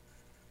children.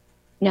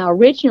 Now,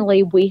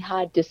 originally we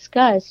had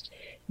discussed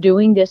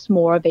doing this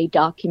more of a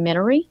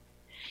documentary.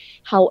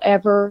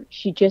 However,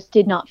 she just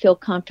did not feel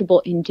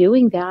comfortable in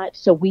doing that,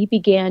 so we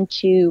began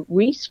to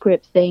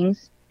re-script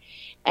things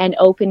and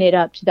open it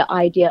up to the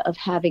idea of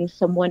having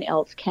someone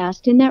else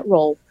cast in that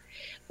role.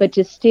 But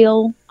to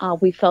still,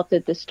 we felt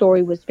that the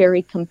story was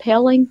very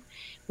compelling.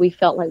 We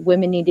felt like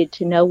women needed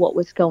to know what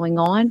was going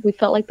on. We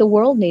felt like the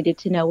world needed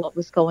to know what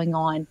was going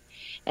on.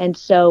 And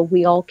so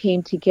we all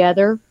came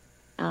together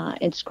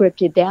and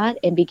scripted that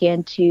and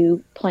began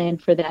to plan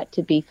for that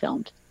to be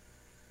filmed.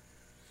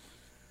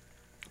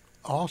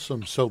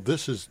 Awesome. So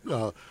this is,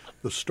 the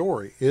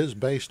story is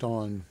based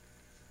on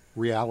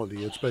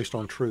reality. It's based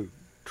on true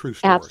story.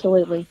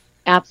 Absolutely.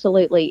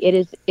 Absolutely.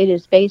 It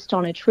is based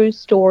on a true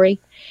story.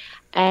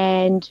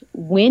 And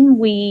when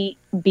we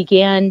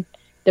began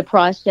the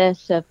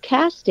process of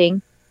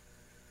casting,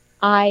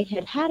 I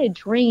had a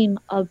dream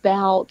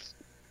about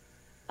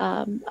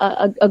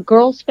a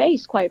girl's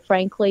face, quite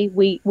frankly.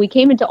 We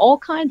came into all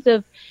kinds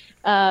of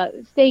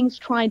things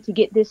trying to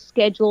get this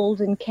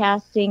scheduled and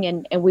casting,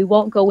 and we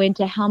won't go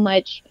into how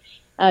much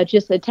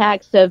just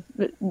attacks of,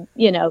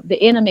 the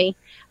enemy,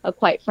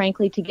 quite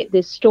frankly, to get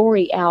this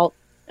story out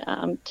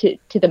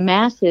to the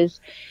masses.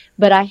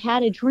 But I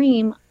had a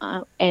dream,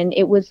 and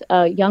it was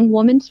a young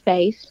woman's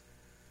face.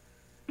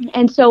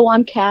 And so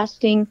I'm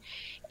casting,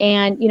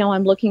 and,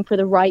 I'm looking for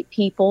the right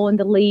people. And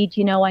the lead,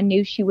 I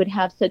knew she would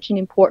have such an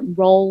important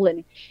role,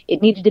 and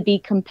it needed to be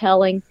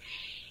compelling.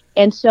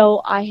 And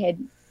so I had,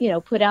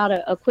 put out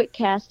a quick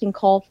casting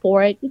call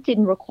for it. It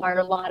didn't require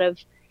a lot of,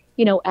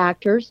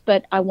 actors,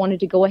 but I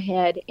wanted to go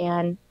ahead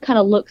and kind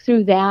of look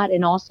through that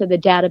and also the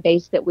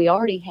database that we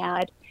already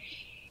had.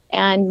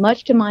 And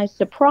much to my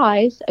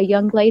surprise, a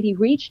young lady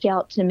reached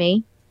out to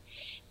me,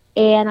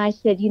 and I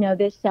said,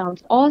 this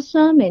sounds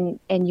awesome,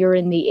 and you're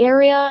in the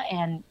area,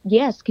 and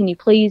yes, can you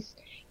please,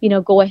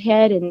 go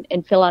ahead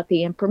and fill out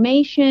the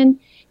information,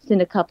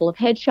 send a couple of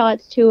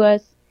headshots to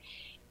us.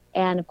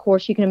 And of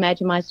course, you can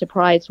imagine my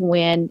surprise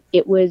when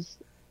it was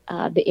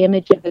the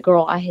image of the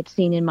girl I had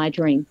seen in my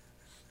dream.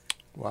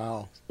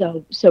 Wow.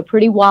 So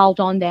pretty wild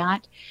on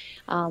that.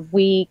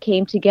 We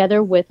came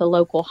together with a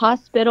local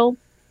hospital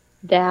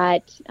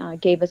that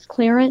gave us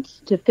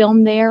clearance to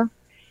film there,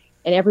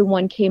 and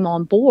everyone came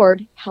on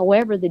board.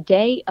 However,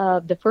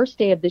 the first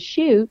day of the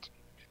shoot,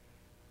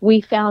 we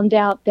found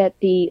out that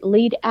the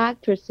lead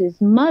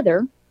actress's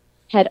mother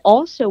had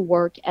also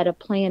worked at a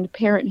Planned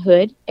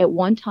Parenthood at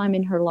one time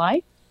in her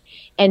life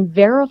and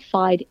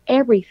verified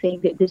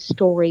everything that this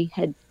story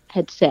had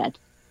said.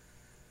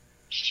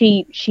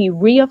 She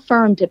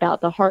reaffirmed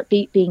about the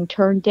heartbeat being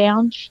turned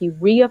down. She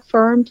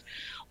reaffirmed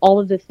all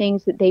of the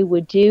things that they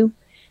would do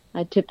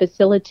to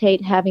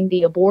facilitate having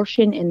the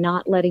abortion and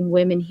not letting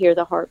women hear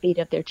the heartbeat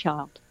of their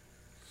child.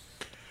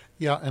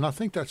 Yeah, and I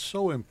think that's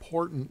so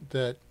important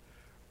that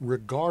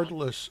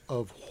regardless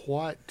of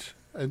what,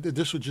 and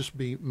this would just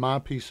be my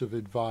piece of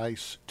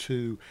advice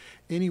to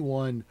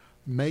anyone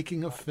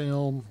making a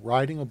film,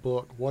 writing a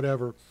book,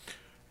 whatever,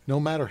 no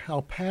matter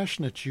how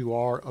passionate you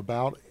are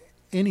about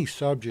any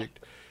subject,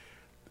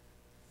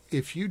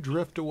 if you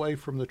drift away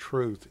from the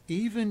truth,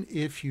 even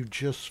if you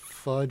just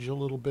fudge a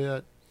little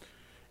bit,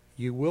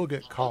 you will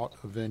get caught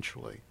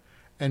eventually.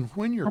 And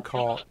when you're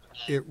caught,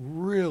 it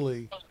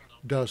really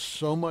does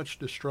so much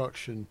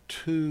destruction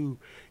to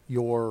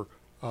your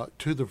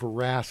to the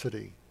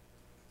veracity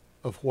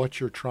of what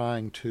you're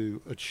trying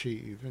to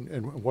achieve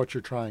and what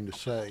you're trying to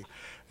say.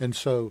 And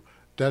so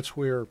that's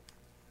where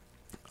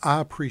I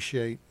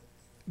appreciate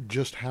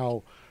just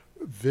how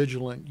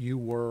vigilant you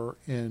were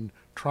in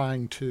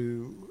trying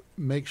to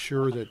make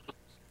sure that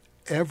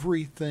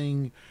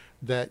everything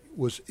that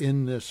was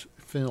in this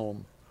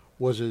film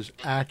was as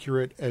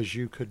accurate as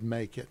you could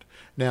make it.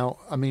 Now,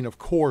 I mean, of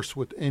course,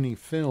 with any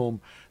film,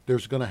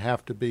 there's going to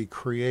have to be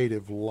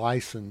creative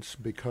license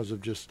because of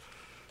just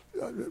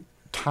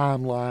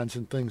timelines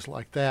and things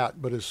like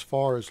that. But as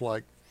far as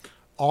like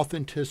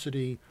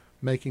authenticity,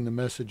 making the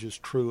message as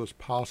true as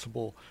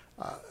possible,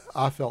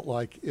 I felt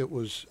like it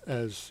was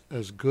as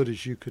good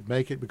as you could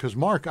make it. Because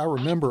Mark, I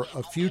remember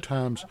a few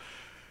times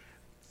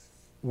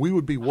we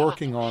would be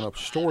working on a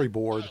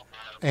storyboard,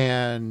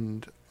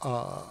 and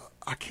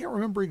I can't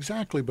remember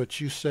exactly,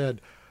 but you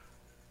said,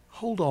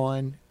 "Hold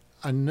on,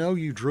 I know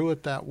you drew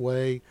it that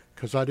way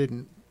because I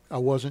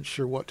wasn't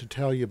sure what to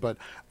tell you, but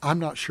I'm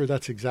not sure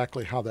that's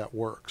exactly how that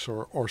works,"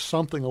 or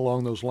something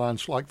along those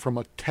lines, like from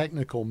a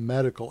technical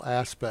medical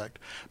aspect.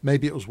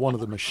 Maybe it was one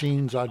of the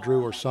machines I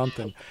drew or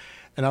something.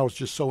 And I was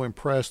just so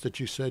impressed that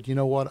you said, "You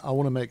know what, I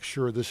want to make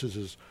sure this is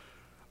as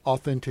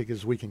authentic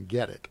as we can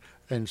get it."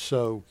 And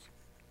so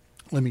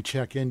let me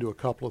check into a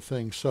couple of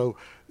things. So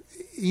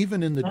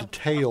even in the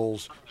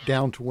details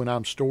down to when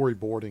I'm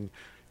storyboarding,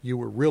 you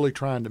were really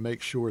trying to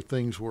make sure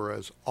things were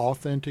as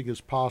authentic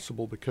as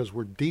possible, because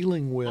we're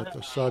dealing with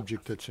a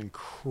subject that's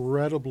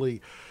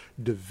incredibly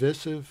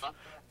divisive,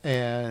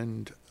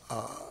 and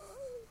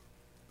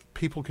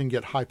people can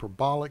get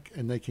hyperbolic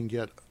and they can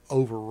get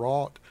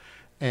overwrought,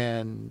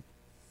 and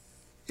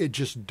it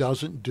just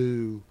doesn't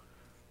do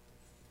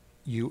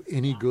you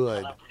any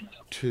good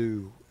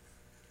to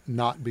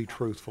not be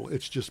truthful.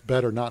 It's just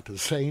better not to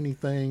say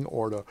anything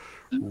or to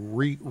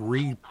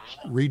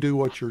redo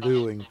what you're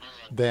doing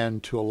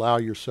than to allow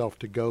yourself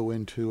to go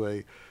into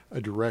a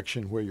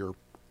direction where you're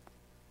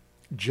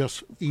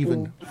just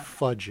even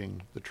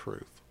fudging the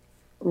truth.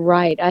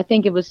 Right. I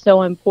think it was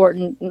so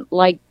important,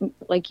 like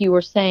you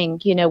were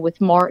saying,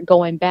 with Mark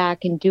going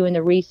back and doing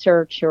the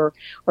research or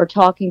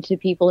talking to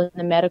people in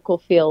the medical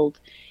field,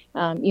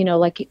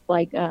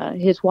 like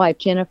his wife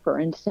Jennifer,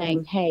 and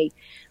saying, "Hey,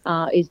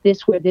 is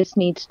this where this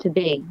needs to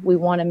be?" We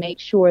want to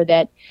make sure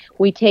that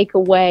we take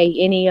away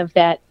any of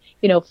that,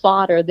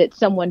 fodder that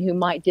someone who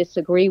might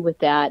disagree with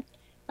that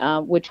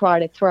would try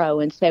to throw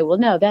and say, "Well,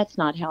 no, that's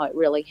not how it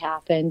really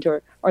happened,"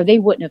 or they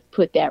wouldn't have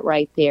put that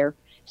right there.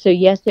 So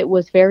yes, it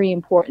was very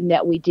important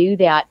that we do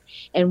that.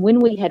 And when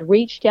we had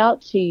reached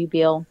out to you,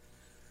 Bill,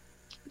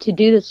 to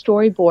do the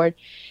storyboard,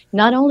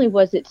 not only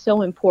was it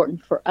so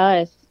important for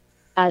us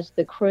as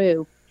the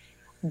crew,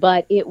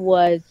 but it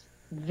was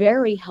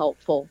very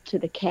helpful to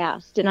the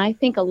cast. And I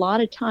think a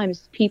lot of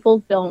times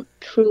people don't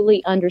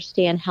truly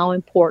understand how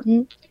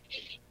important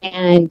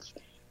and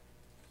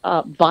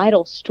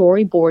vital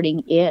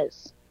storyboarding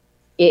is.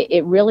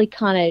 It really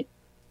kind of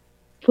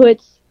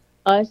puts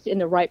us in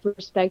the right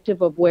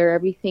perspective of where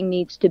everything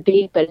needs to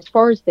be. But as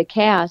far as the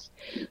cast,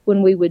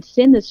 when we would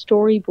send the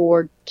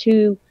storyboard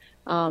to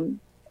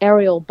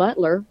Ariel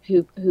Butler,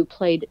 who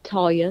played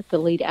Talia, the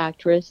lead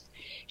actress,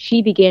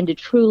 she began to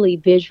truly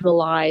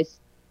visualize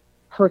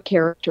her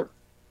character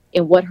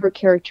and what her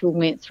character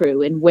went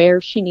through and where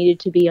she needed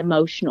to be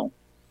emotional.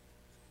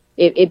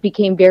 It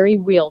became very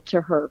real to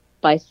her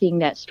by seeing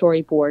that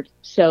storyboard.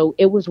 So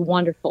it was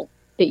wonderful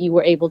that you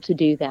were able to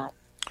do that.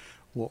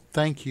 Well,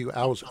 thank you.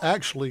 I was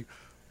actually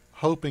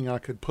hoping I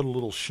could put a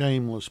little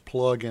shameless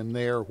plug in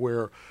there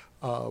where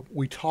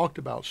we talked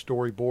about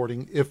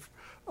storyboarding.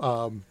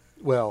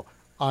 Well,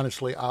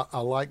 honestly, I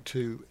like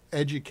to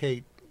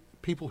educate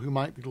people who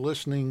might be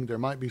listening. There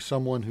might be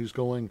someone who's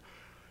going,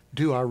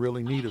 "Do I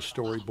really need a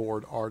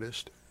storyboard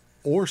artist?"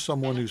 Or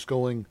someone who's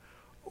going,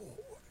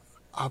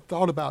 "I've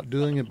thought about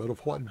doing it, but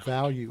of what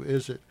value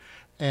is it?"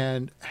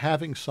 And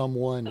having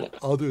someone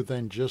other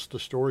than just the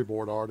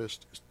storyboard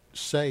artist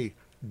say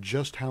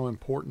just how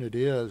important it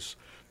is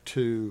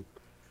to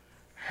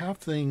have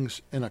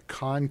things in a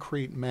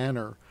concrete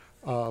manner,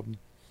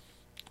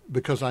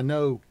 because I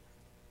know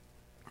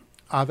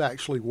I've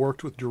actually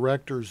worked with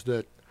directors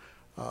that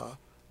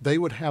they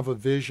would have a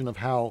vision of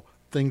how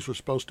things were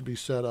supposed to be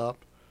set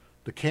up.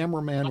 The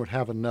cameraman would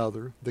have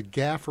another. The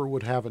gaffer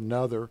would have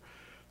another.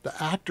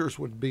 The actors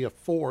would be a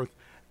fourth.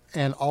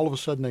 And all of a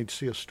sudden they'd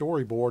see a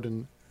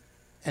storyboard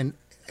and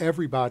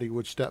everybody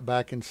would step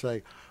back and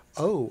say,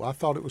 "Oh, I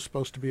thought it was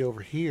supposed to be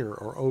over here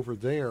or over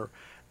there."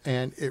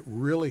 And it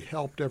really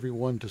helped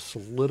everyone to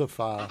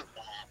solidify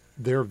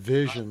their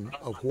vision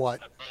of what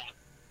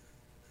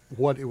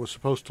it was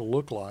supposed to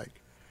look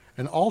like.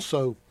 And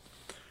also,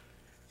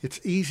 it's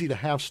easy to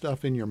have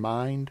stuff in your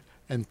mind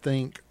and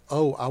think,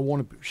 "Oh, I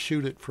want to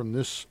shoot it from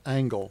this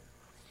angle,"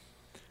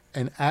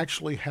 and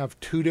actually have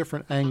two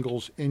different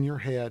angles in your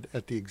head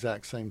at the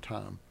exact same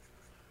time.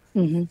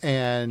 Mm-hmm.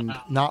 And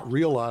not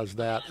realize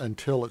that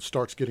until it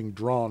starts getting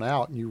drawn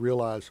out and you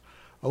realize,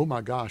 "Oh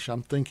my gosh,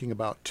 I'm thinking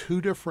about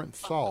two different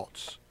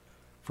thoughts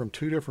from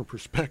two different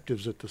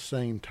perspectives at the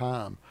same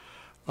time."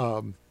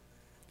 And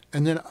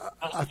then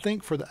I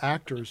think for the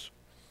actors,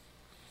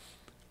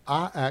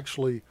 I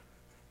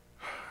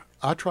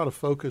try to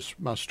focus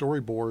my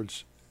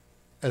storyboards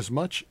as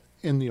much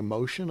in the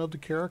emotion of the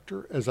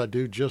character as I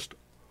do just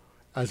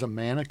as a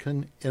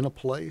mannequin in a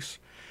place.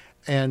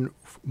 And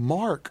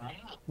Mark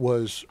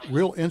was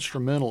real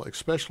instrumental,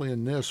 especially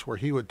in this, where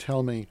he would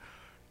tell me,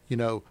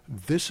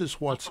 this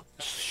is what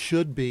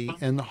should be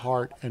in the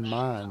heart and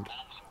mind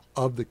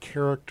of the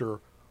character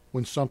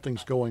when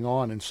something's going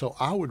on. And so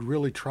I would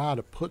really try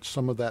to put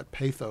some of that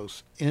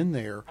pathos in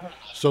there,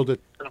 so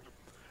that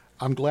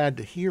I'm glad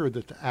to hear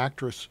that the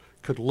actress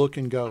could look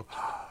and go,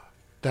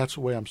 that's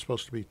the way I'm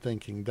supposed to be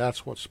thinking.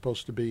 That's what's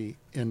supposed to be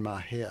in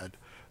my head.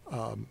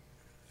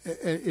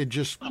 It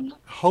just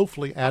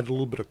hopefully added a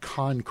little bit of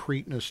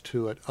concreteness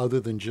to it, other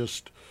than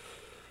just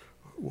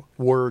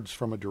words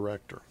from a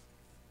director.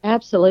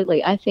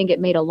 Absolutely. I think it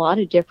made a lot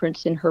of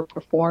difference in her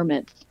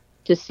performance,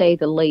 to say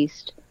the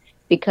least,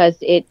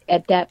 because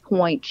at that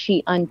point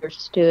she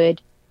understood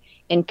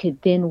and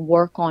could then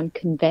work on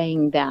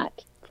conveying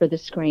that for the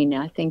screen.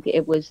 I think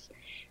it was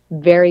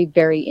very,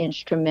 very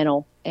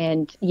instrumental.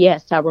 And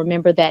yes, I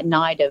remember that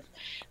night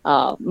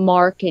of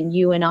Mark and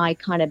you and I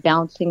kind of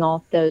bouncing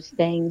off those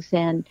things.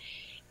 And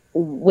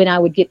when I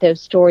would get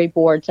those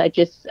storyboards, I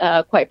just,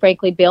 quite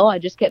frankly, Bill, I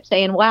just kept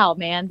saying, wow,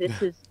 man,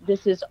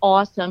 this is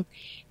awesome.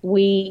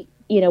 We've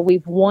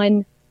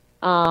won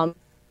a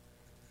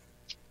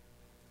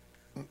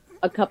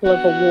couple of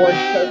awards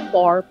so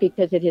far,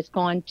 because it has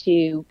gone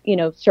to,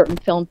 certain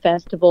film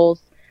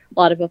festivals, a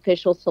lot of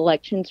official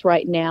selections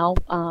right now,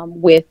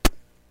 with,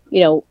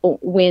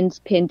 wins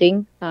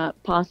pending,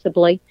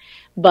 possibly.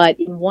 But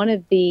in one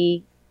of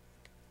the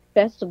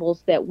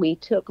festivals that we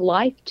took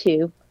Life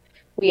to,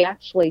 we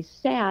actually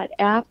sat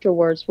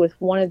afterwards with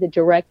one of the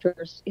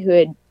directors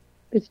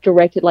who's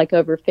directed like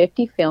over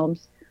 50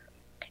 films,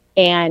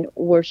 and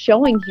we're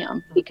showing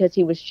him, because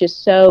he was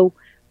just so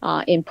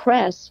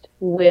impressed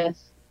with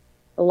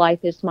Life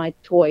is My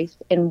Choice.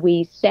 And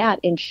we sat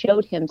and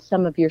showed him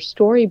some of your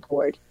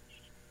storyboard,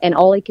 and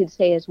all he could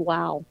say is,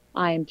 wow,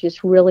 I am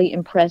just really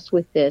impressed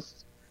with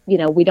this.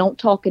 We don't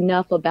talk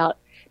enough about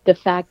the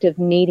fact of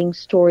needing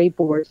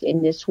storyboards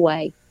in this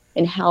way,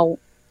 and how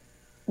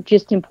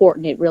just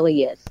important it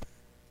really is.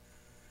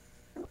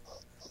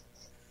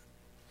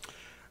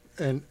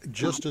 And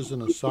just as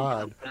an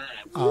aside,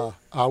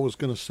 I was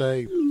going to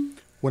say,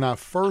 when I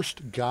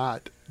first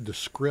got the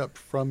script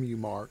from you,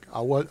 Mark,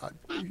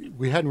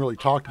 we hadn't really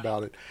talked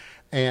about it,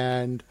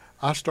 and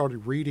I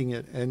started reading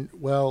it. And,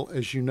 well,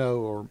 as you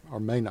know, or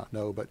may not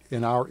know, but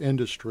in our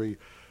industry,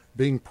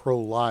 being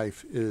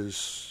pro-life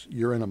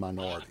you're in a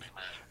minority.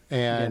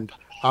 And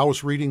I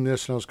was reading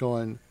this and I was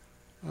going,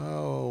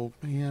 oh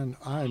man,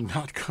 I'm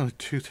not going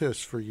to do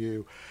this for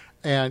you.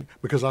 And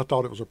because I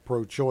thought it was a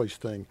pro-choice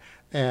thing.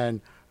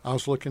 And I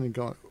was looking and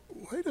going,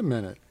 wait a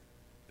minute,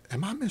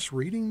 am I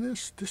misreading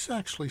this? This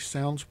actually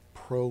sounds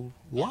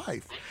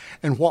pro-life.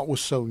 And what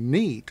was so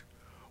neat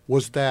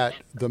was that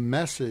the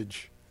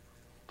message,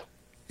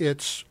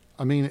 it's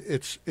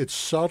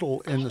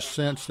subtle in the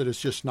sense that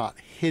it's just not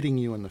hitting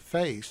you in the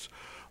face,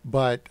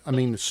 but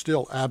it's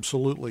still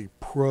absolutely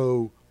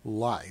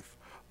pro-life.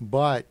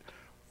 But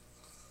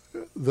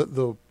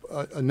the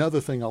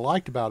another thing I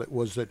liked about it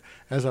was that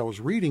as I was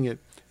reading it,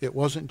 it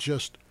wasn't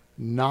just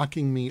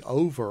knocking me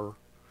over,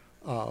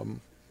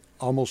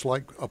 almost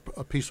like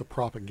a piece of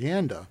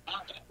propaganda.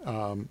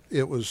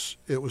 It was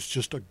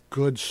just a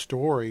good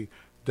story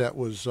that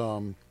was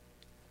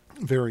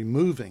very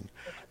moving,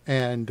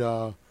 and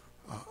I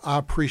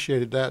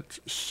appreciated that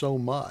so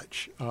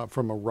much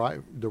from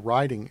the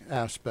writing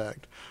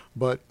aspect.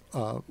 But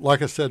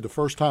like I said, the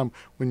first time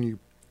when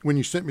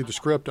you sent me the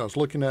script, I was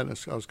looking at it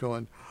and I was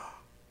going,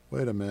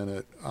 wait a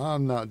minute,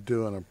 I'm not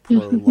doing a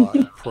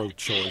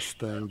pro-choice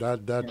thing.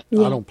 That I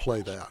don't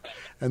play that.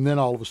 And then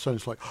all of a sudden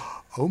it's like,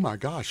 oh my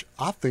gosh,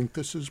 I think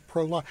this is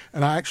pro-life.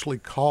 And I actually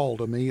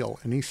called Emil,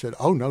 and he said,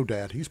 oh no,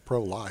 Dad, he's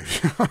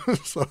pro-life.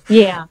 So,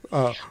 yeah.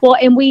 Well,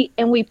 and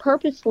we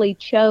purposely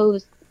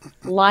chose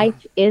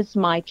Life is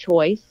My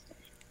Choice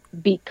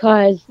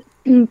because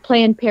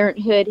Planned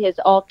Parenthood has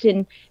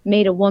often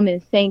made a woman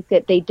think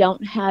that they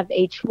don't have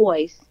a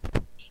choice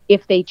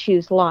if they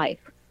choose life.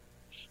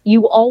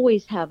 You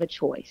always have a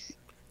choice,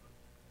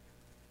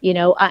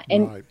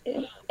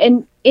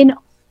 and in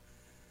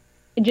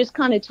just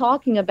kind of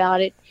talking about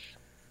it,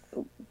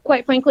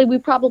 quite frankly, we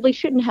probably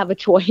shouldn't have a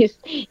choice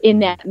in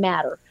that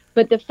matter.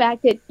 But the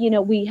fact that,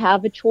 we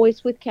have a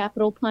choice with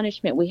capital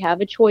punishment, we have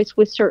a choice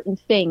with certain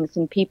things,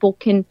 and people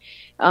can,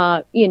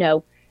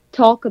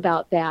 talk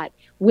about that.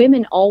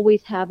 Women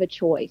always have a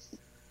choice,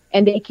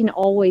 and they can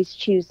always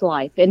choose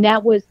life. And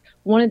that was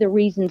one of the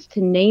reasons to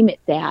name it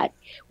that,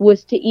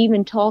 was to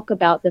even talk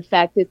about the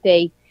fact that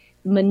they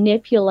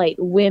manipulate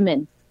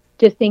women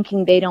to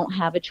thinking they don't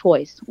have a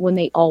choice when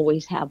they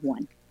always have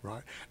one.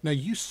 Right. Now,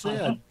 you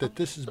said that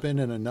this has been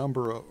in a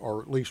number of,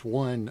 or at least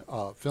one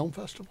film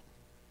festival?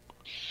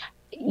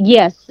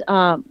 Yes,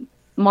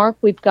 Mark,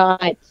 we've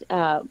got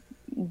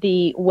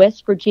the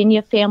West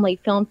Virginia Family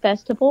Film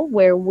Festival,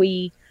 where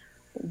we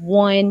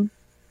won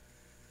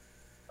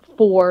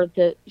for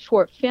the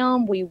short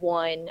film. We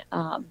won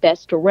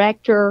Best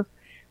Director.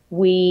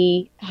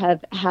 We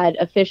have had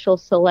official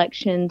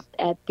selections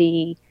at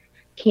the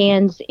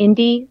Cannes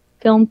Indie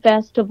Film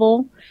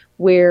Festival.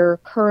 We're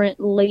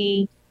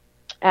currently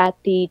at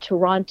the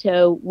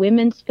Toronto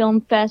Women's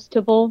Film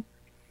Festival.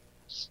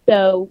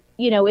 So,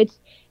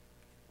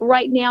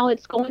 right now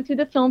it's going through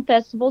the film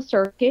festival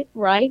circuit,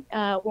 right?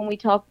 When we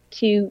talk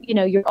to,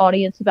 your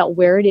audience about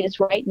where it is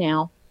right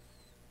now.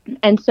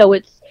 And so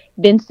it's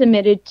been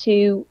submitted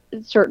to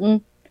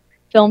certain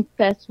film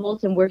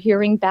festivals, and we're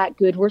hearing back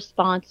good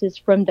responses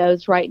from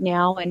those right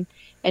now.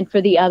 And for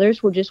the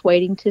others, we're just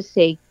waiting to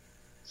see.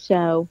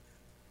 So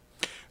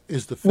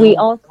is the we film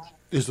all,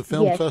 is the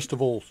film yes.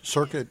 festival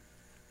circuit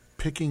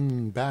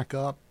picking back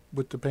up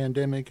with the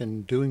pandemic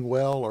and doing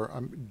well, or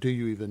do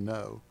you even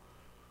know?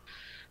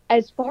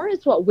 As far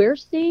as what we're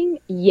seeing,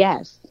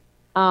 yes,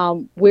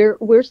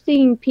 we're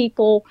seeing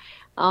people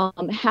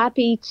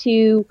happy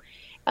to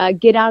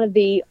get out of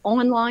the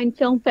online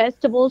film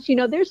festivals.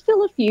 There's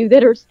still a few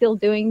that are still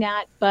doing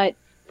that, but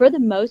for the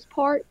most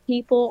part,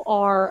 people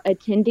are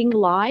attending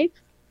live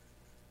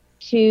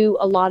to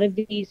a lot of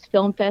these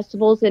film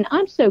festivals, and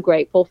I'm so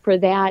grateful for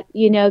that.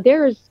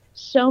 There's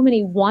so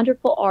many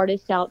wonderful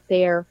artists out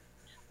there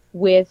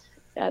with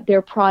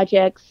their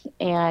projects,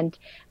 and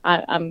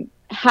I'm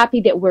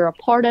happy that we're a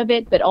part of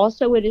it, but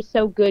also it is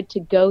so good to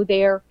go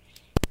there,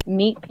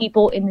 meet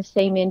people in the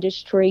same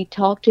industry,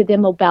 talk to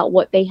them about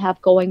what they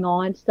have going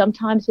on.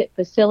 Sometimes it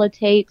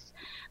facilitates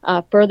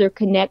further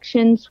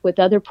connections with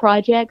other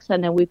projects. I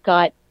know we've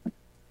got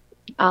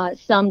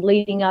some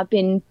leading up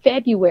in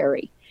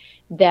February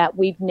that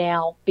we've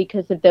now,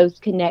 because of those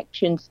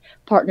connections,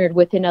 partnered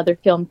with another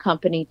film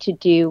company to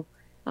do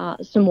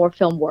some more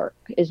film work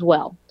as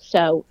well.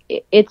 So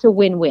it's a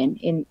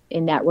win-win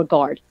in that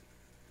regard.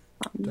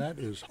 That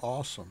is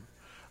awesome.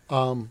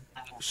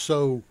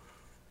 So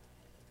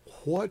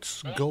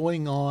what's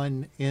going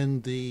on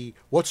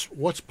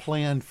what's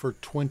planned for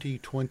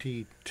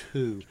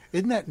 2022?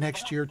 Isn't that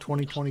next year,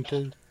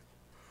 2022?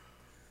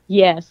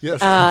 Yes.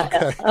 Yes.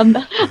 Okay.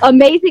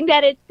 Amazing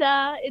that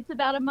it's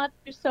about a month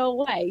or so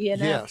away.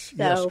 Yes.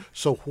 Yes.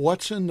 So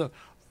what's in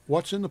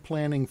the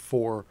planning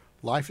for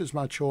Life Is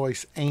My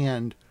Choice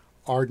and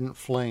Ardent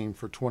Flame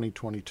for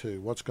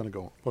 2022? What's going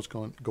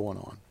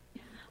on?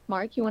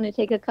 Mark, you want to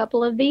take a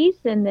couple of these,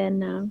 and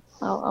then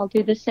I'll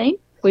do the same.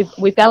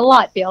 We've got a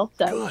lot, Bill.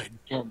 So good.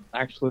 Well,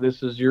 actually,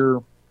 this is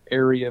your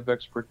area of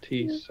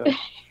expertise. So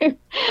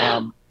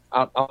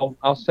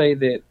I'll say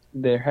that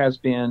there has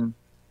been,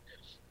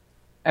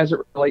 as it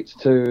relates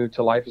to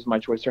Life Is My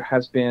Choice, there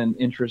has been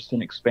interest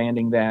in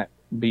expanding that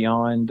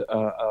beyond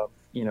a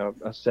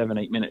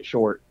 7-8 minute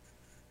short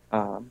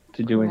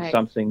to doing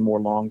something more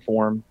long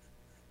form.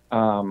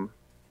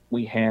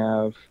 We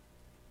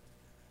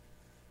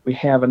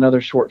have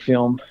another short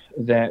film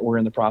that we're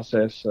in the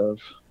process of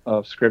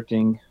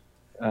scripting.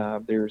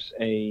 There's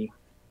a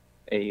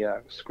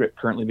script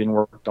currently being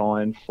worked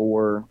on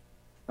for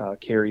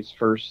Carrie's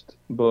first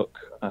book,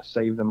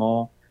 Save Them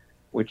All,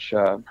 which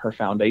her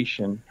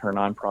foundation, her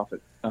nonprofit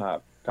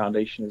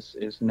foundation,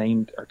 is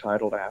named or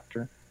titled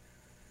after.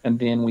 And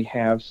then we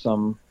have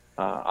some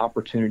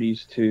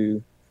opportunities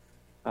to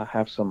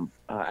have some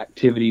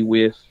activity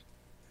with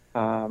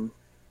a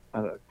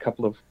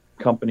couple of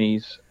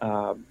companies,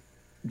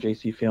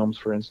 JC Films,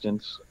 for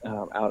instance,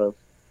 out of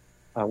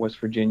West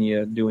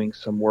Virginia, doing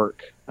some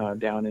work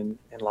down in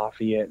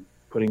Lafayette,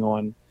 putting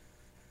on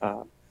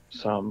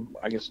some,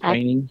 I guess,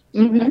 training.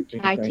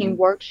 Acting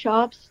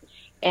workshops,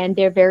 and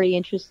they're very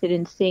interested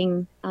in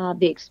seeing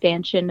the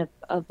expansion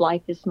of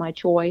Life Is My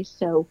Choice.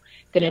 So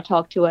going to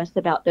talk to us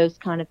about those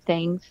kind of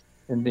things.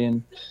 And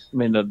then,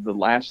 the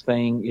last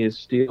thing is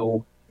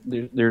still,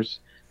 there's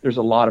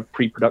a lot of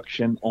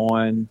pre-production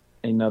on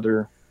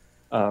another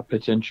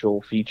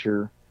potential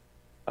feature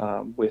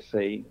with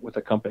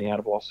a company out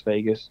of Las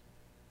Vegas,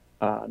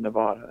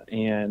 Nevada,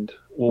 and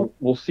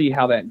we'll see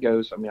how that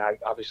goes. I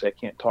obviously I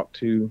can't talk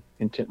too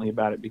intently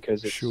about it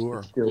because it's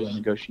still in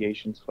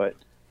negotiations, but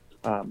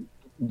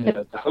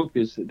the hope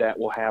is that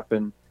will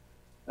happen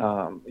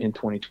in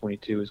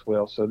 2022 as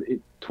well. So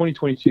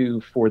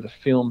 2022 for the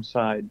film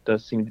side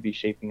does seem to be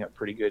shaping up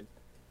pretty good,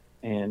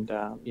 and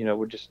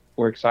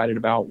we're excited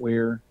about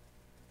where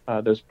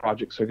those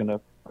projects are gonna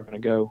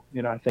go.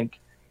 I think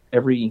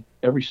every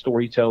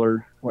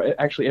storyteller, well,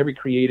 actually every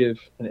creative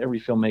and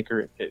every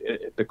filmmaker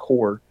at the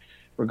core,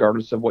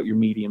 regardless of what your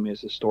medium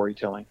is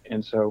storytelling.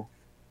 And so,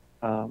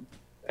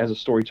 as a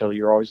storyteller,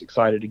 you're always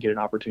excited to get an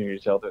opportunity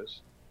to tell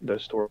those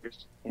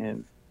stories.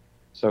 And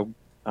so,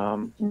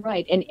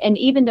 right. And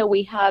even though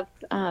we have,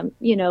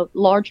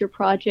 larger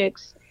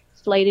projects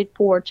slated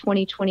for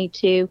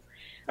 2022,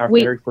 our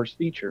very first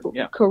feature.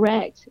 Yeah.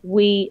 Correct.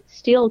 We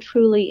still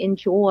truly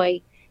enjoy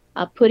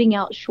putting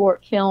out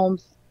short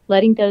films,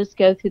 letting those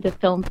go through the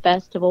film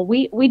festival.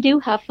 We do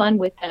have fun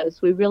with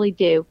those. We really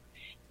do.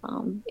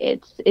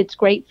 It's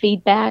great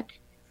feedback.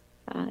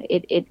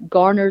 It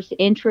garners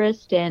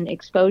interest and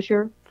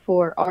exposure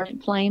for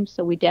Ardent Flame,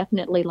 so we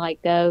definitely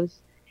like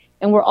those.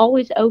 And we're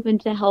always open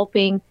to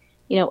helping,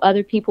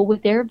 other people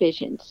with their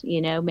visions.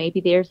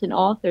 Maybe there's an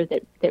author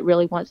that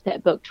really wants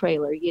that book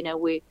trailer.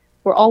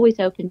 We're always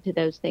open to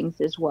those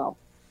things as well.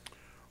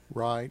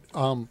 Right.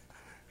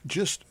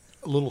 Just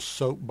a little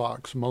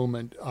soapbox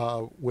moment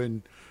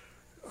when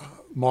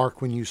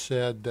Mark, when you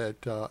said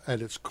that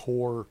at its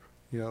core,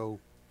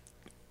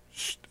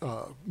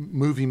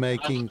 movie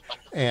making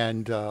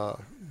and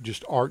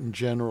just art in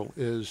general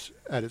is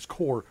at its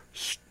core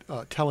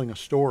telling a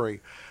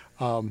story.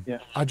 Yeah.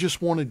 I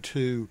just wanted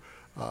to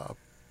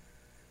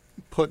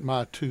put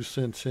my 2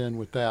 cents in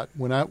with that.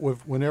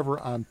 Whenever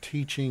I'm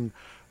teaching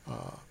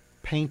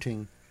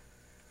painting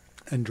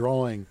and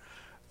drawing,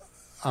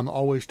 I'm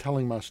always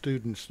telling my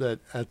students that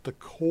at the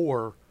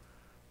core,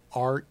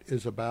 art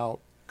is about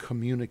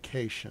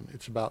communication.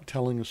 It's about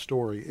telling a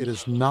story. It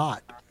is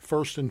not,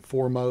 first and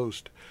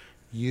foremost,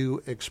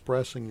 you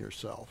expressing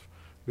yourself,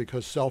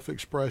 because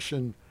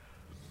self-expression,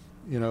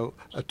 a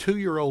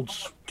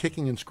 2-year-old's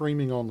kicking and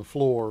screaming on the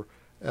floor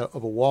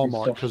of a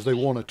Walmart because they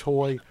want a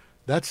toy,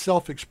 that's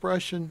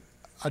self-expression.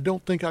 I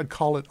don't think I'd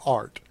call it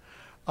art.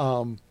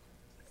 And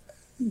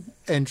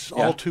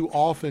all too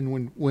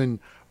often when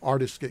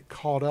artists get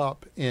caught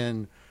up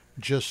in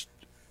just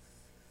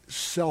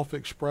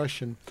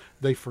self-expression,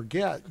 they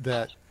forget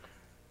that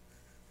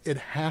it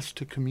has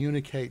to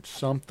communicate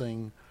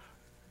something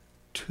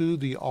to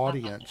the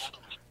audience.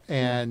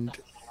 And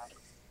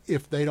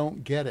if they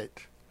don't get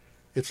it,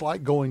 it's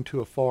like going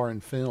to a foreign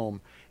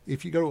film.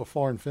 If you go to a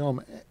foreign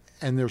film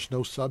and there's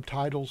no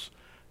subtitles,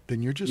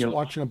 then you're just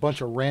watching a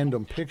bunch of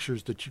random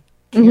pictures that you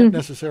can't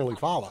necessarily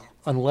follow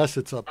unless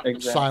it's a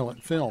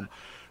silent film.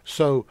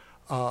 So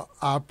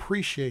I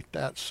appreciate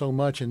that so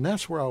much. And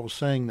that's where I was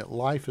saying that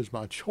Life Is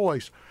My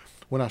Choice.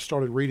 When I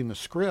started reading the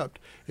script,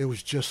 it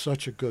was just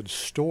such a good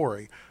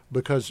story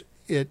because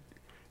it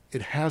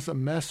has a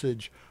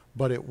message,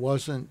 but it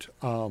wasn't,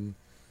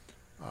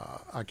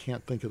 I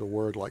can't think of the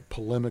word, like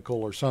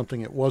polemical or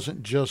something. It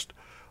wasn't just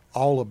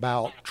all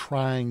about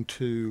trying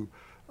to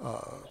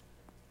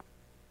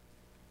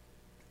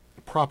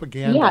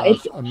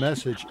propagandize a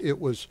message. It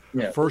was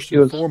first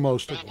and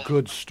foremost a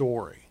good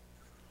story.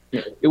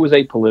 It was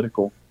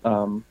apolitical,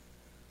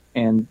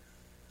 and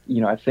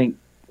I think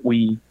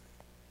we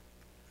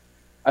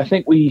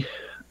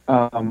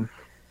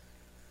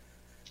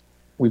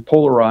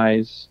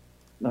polarize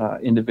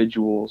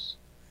individuals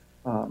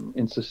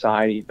in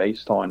society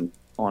based on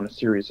a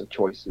series of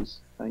choices.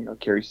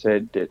 Carrie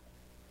said that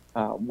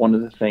one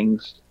of the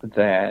things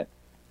that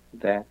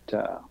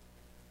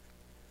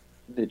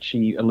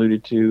she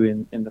alluded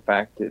to in the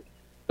fact that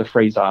the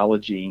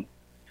phraseology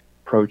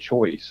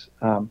pro-choice.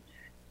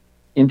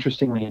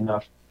 Interestingly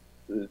enough,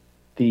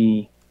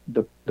 the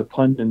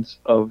pundits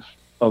of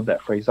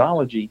that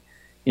phraseology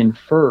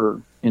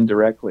infer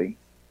indirectly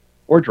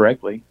or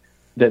directly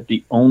that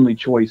the only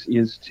choice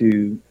is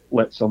to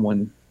let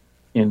someone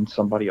in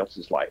somebody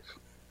else's life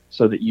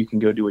so that you can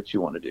go do what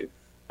you want to do.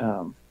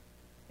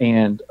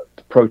 And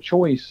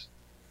pro-choice,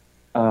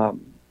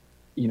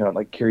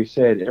 like Carrie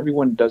said,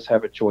 everyone does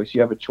have a choice.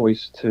 You have a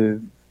choice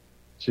to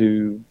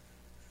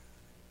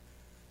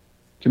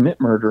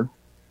commit murder.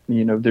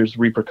 There's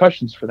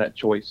repercussions for that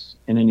choice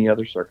in any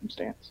other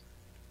circumstance.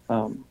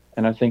 And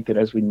I think that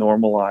as we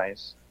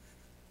normalize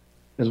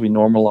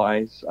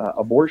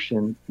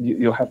abortion,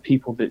 you'll have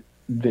people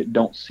that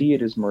don't see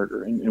it as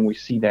murder, and we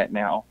see that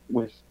now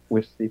with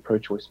the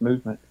pro-choice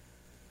movement.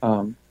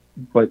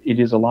 But it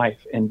is a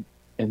life, and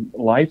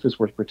life is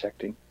worth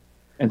protecting.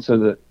 And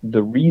so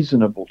the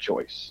reasonable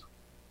choice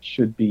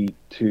should be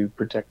to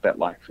protect that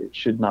life. It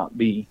should not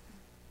be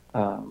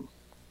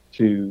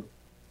to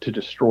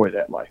destroy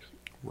that life.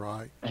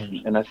 Right.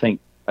 And I think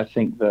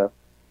the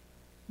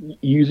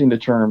using the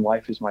term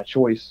 "life is my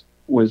choice"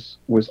 was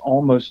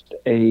almost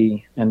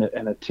an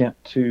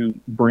attempt to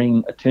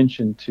bring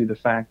attention to the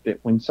fact that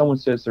when someone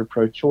says they're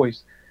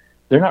pro-choice,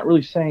 they're not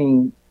really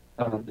saying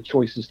the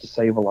choice is to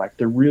save a life.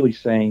 They're really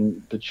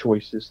saying the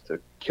choice is to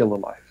kill a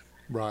life.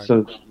 Right.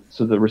 So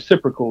the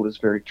reciprocal is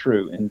very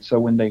true. And so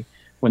when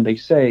they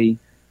say,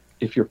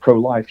 if you're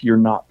pro-life, you're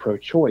not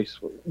pro-choice,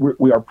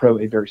 we are pro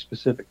a very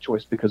specific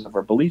choice because of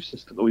our belief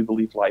system, that we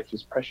believe life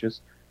is precious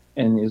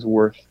and is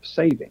worth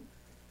saving.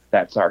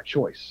 That's our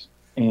choice.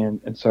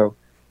 And so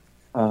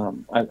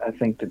I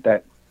think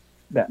that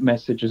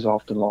message is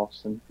often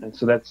lost. And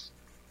so that's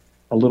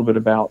a little bit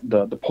about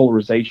the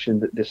polarization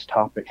that this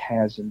topic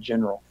has in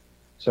general.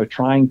 So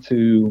trying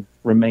to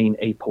remain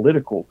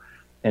apolitical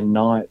and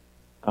not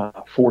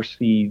force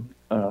feed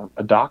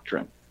a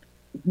doctrine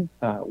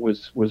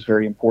was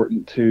very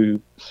important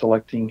to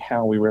selecting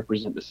how we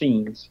represent the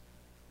scenes,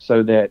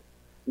 so that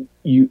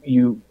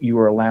you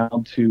are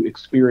allowed to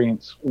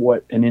experience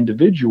what an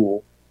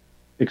individual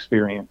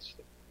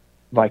experienced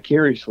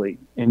vicariously,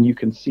 and you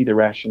can see the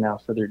rationale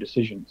for their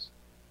decisions.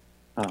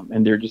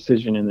 And their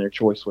decision and their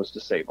choice was to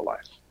save a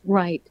life.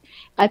 Right.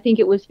 I think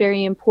it was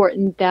very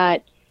important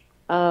that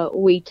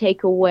we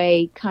take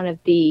away kind of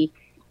the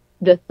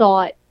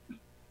thought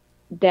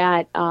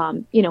that,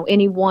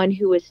 anyone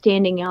who is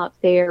standing out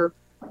there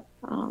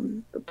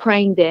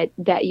praying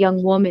that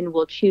young woman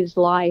will choose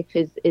life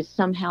is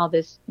somehow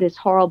this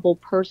horrible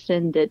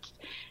person that's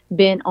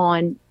been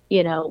on,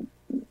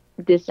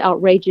 this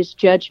outrageous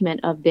judgment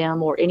of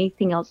them or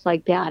anything else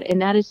like that.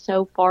 And that is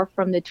so far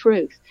from the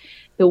truth.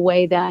 The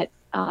way that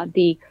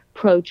the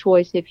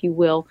pro-choice, if you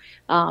will,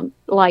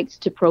 likes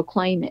to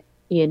proclaim it,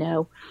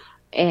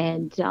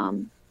 and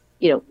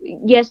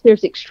yes,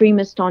 there's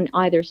extremists on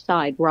either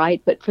side,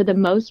 right? But for the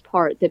most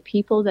part, the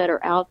people that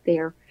are out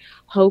there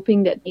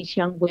hoping that these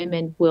young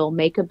women will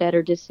make a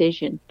better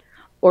decision,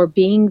 or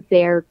being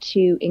there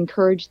to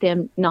encourage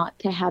them not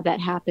to have that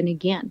happen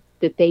again,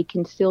 that they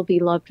can still be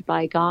loved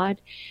by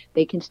God,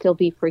 they can still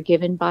be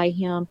forgiven by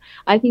Him.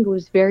 I think it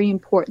was very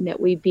important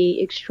that we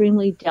be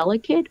extremely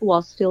delicate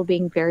while still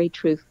being very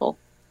truthful.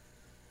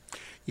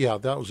 Yeah,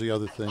 that was the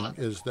other thing,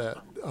 is that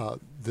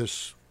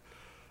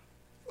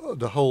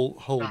the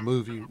whole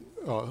movie,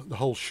 the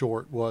whole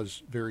short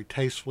was very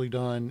tastefully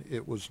done.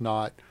 It was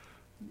not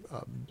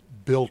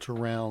built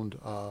around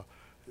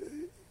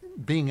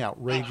being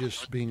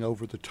outrageous, being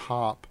over the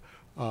top,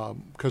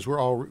 because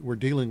we're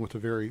dealing with a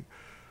very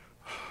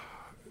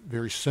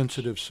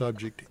sensitive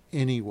subject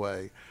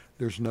anyway.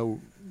 There's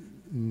no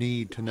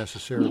need to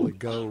necessarily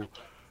go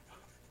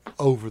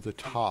over the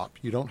top.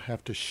 You don't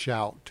have to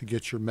shout to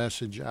get your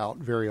message out.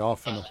 Very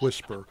often a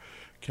whisper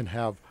can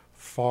have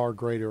far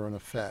greater an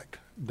effect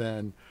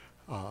than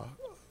a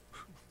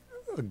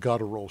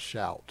guttural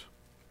shout.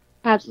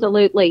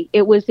 Absolutely.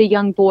 It was the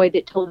young boy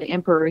that told the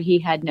emperor he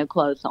had no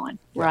clothes on,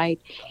 Yeah. right?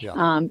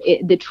 Yeah.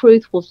 The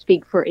truth will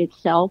speak for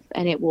itself,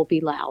 and it will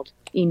be loud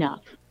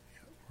enough.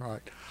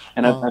 Right.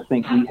 And I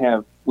think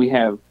we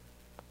have,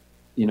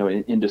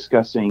 in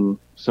discussing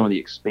some of the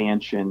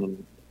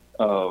expansion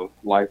of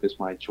Life is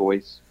My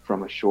Choice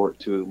from a short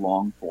to a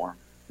long form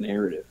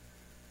narrative.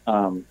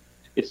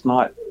 It's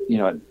not,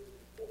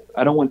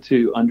 I don't want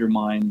to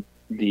undermine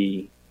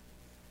the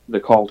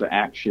call to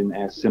action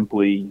as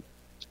simply,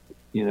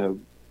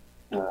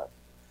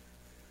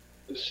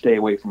 stay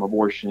away from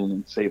abortion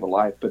and save a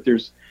life. But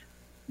there's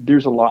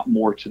a lot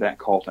more to that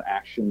call to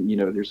action.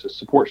 There's a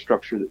support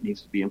structure that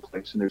needs to be in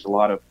place, and there's a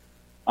lot of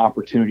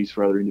opportunities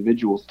for other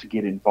individuals to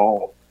get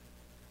involved.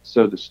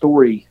 So the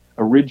story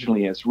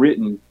originally as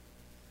written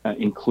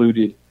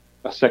included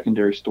a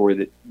secondary story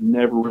that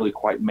never really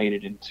quite made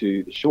it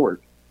into the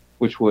short,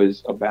 which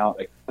was about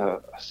a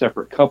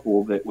separate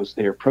couple that was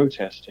there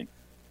protesting.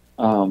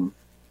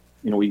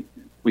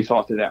 We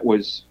thought that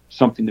was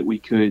something that we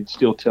could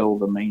still tell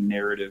the main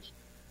narrative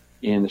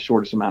in the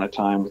shortest amount of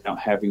time without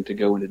having to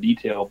go into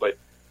detail. But,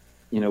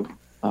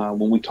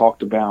 when we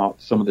talked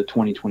about some of the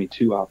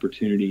 2022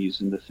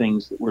 opportunities and the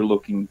things that we're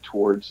looking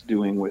towards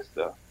doing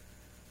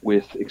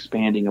with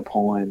expanding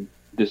upon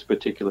this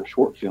particular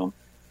short film,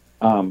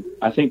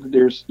 I think that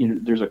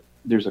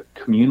there's a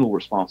communal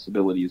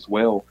responsibility as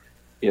well.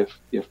 If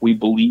we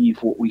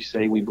believe what we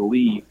say we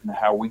believe,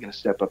 how are we going to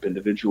step up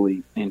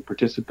individually and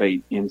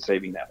participate in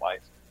saving that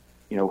life?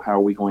 How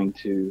are we going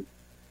to,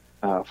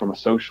 from a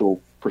social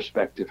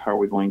perspective, how are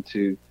we going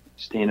to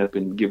stand up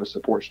and give a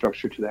support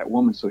structure to that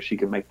woman so she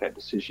can make that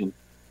decision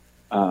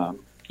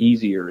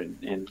easier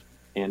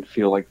and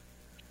feel like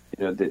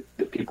that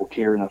people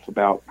care enough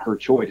about her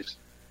choice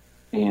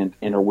and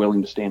are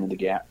willing to stand in the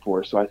gap for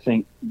her. So I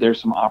think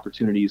there's some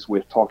opportunities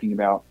with talking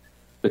about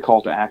the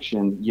call to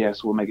action.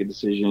 Yes, we'll make a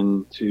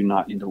decision to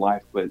not end a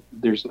life, but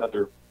there's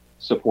other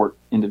support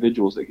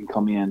individuals that can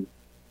come in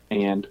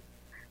and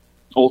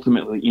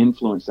ultimately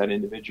influence that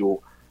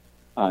individual,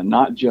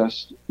 not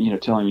just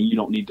telling me you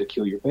don't need to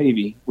kill your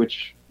baby,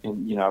 which I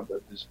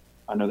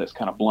know that's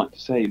kind of blunt to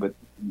say, but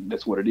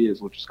that's what it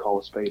is. We'll just call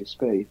a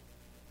spade,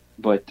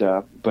 but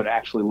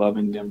actually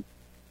loving them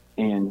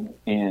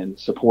and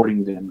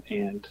supporting them,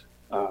 and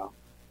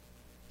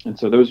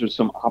so those are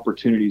some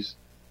opportunities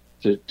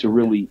to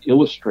really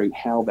illustrate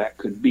how that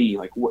could be.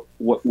 Like what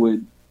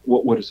would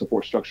a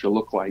support structure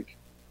look like?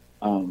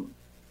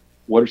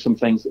 What are some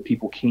things that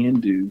people can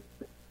do?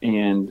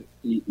 And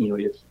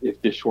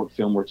if this short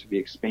film were to be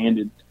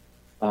expanded,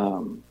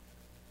 when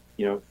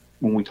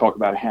we talk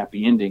about a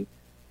happy ending,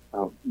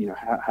 how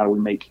do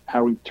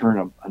we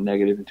turn a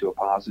negative into a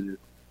positive,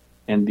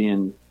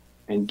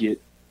 and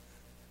get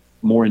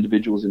more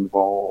individuals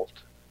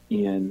involved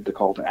in the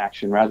call to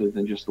action, rather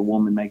than just the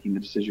woman making the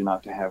decision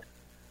not to have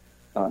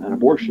an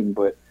abortion,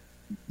 but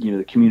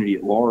the community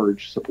at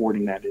large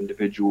supporting that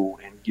individual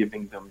and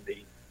giving them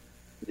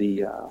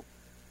the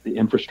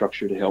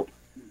infrastructure to help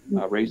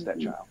raise that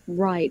child.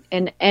 Right.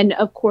 And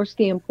of course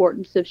the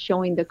importance of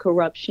showing the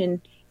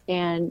corruption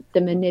and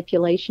the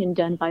manipulation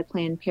done by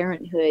Planned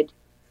Parenthood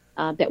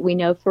that we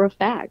know for a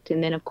fact.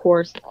 And then of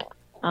course,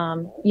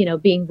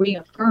 being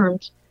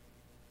reaffirmed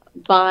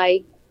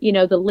by,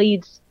 the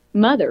lead's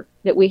mother,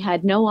 that we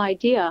had no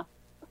idea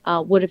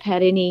would have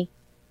had any,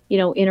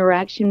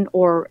 interaction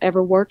or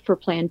ever worked for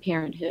Planned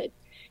Parenthood.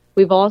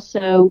 We've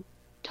also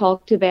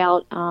talked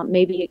about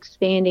maybe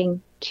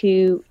expanding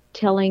to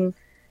telling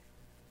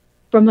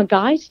from a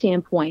guy's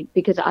standpoint,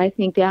 because I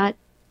think that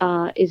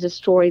is a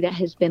story that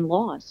has been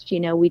lost.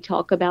 We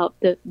talk about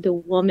the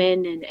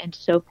woman and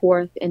so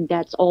forth, and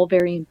that's all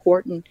very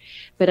important.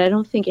 But I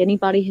don't think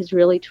anybody has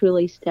really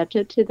truly stepped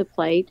up to the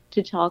plate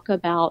to talk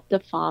about the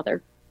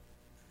father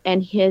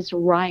and his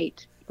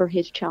right for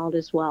his child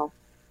as well.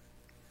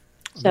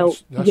 So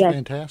that's yes.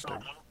 fantastic.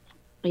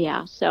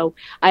 Yeah, so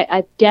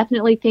I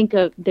definitely think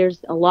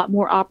there's a lot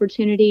more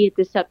opportunity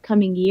this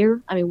upcoming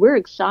year. I mean, we're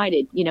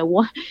excited.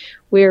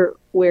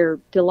 We're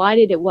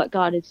delighted at what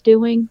God is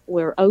doing.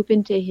 We're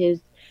open to His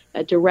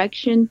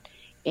direction,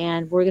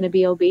 and we're going to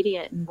be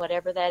obedient in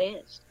whatever that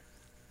is.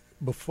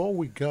 Before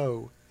we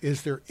go,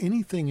 is there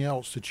anything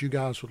else that you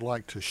guys would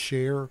like to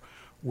share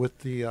with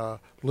the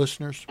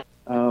listeners?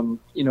 You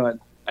know,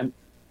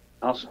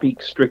 I'll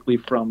speak strictly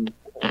from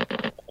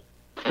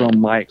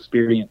my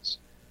experience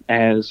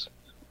as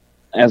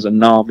a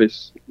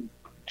novice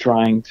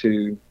trying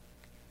to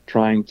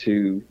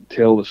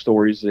tell the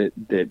stories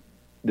that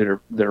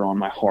are on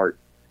my heart.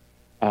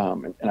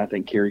 And I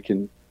think Carrie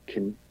can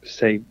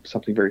say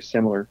something very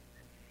similar.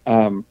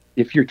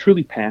 If you're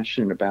truly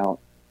passionate about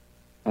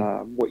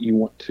what you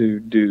want to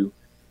do,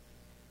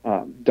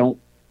 don't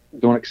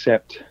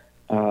accept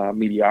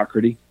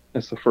mediocrity.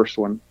 That's the first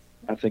one.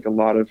 I think a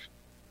lot of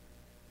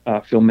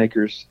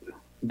filmmakers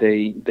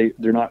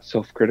they're not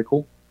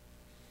self-critical,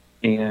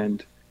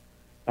 and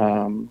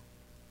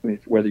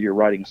whether you're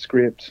writing a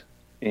script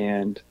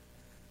and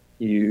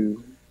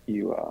you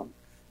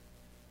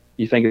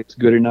think it's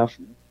good enough,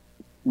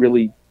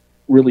 really,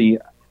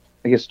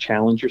 I guess,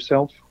 challenge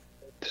yourself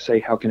to say,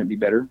 how can it be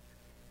better?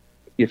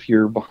 If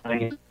you're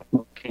behind a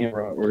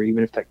camera, or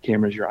even if that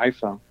camera is your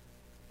iPhone,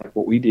 like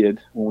what we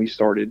did when we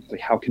started, like,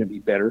 how can it be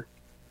better?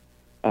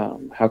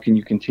 How can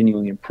you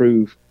continually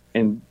improve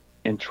and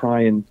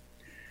try and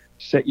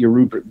set your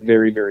rubric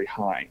very, very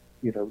high?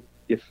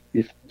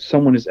 If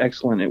someone is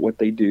excellent at what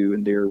they do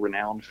and they're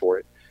renowned for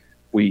it,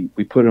 we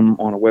put them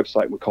on a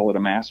website. We call it a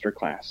master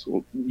class.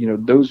 Well,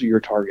 those are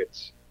your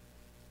targets.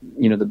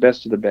 The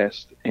best of the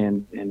best,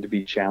 and to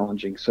be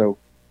challenging. So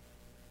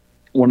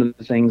one of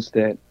the things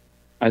that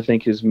I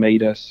think has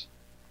made us,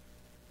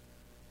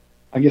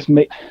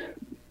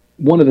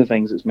 one of the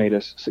things that's made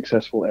us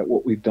successful at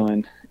what we've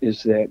done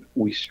is that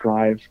we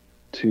strive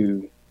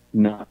to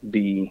not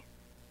be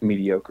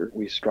mediocre.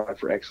 We strive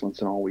for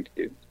excellence in all we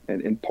do.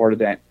 And part of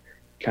that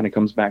kind of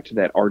comes back to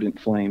that ardent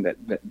flame,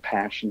 that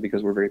passion,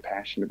 because we're very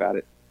passionate about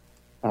it.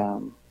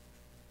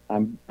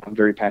 I'm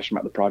very passionate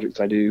about the projects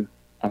I do.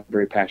 I'm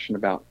very passionate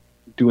about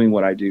doing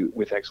what I do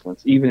with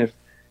excellence. Even if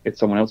it's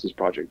someone else's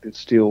project, it's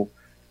still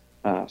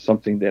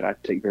something that I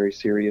take very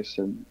serious.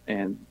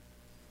 And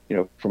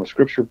from a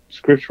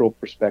scriptural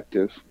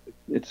perspective,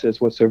 it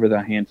says, "Whatsoever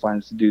thy hand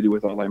finds to do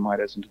with all thy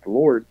might as unto the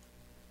Lord."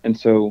 And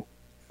so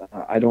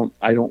I don't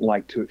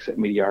like to accept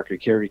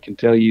mediocrity. Carrie can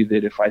tell you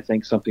that if I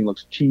think something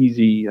looks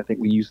cheesy, I think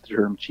we use the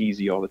term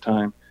cheesy all the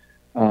time.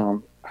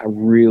 I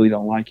really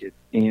don't like it,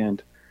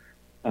 and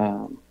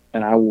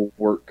I will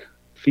work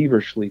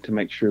feverishly to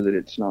make sure that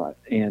it's not.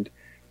 And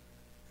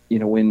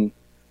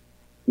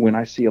when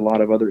I see a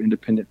lot of other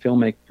independent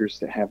filmmakers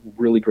that have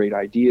really great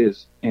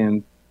ideas,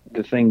 and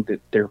the thing that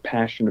they're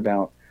passionate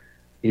about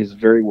is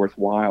very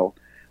worthwhile,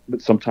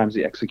 but sometimes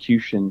the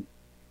execution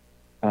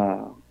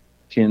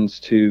tends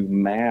to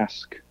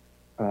mask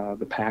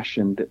the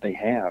passion that they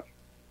have.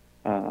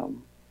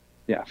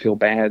 I feel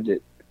bad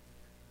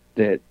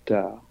that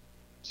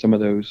some of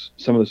those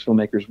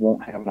filmmakers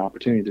won't have an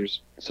opportunity.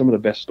 There's some of the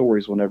best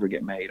stories will never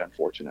get made,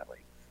 unfortunately.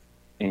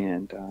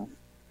 And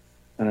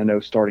I know,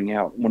 starting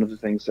out, one of the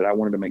things that I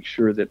wanted to make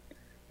sure that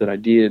I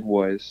did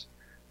was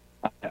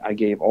I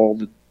gave all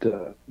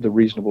the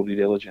reasonable due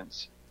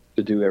diligence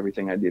to do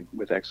everything I did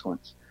with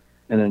excellence,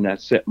 and then I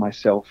set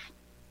myself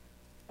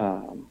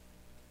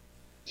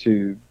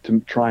to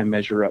try and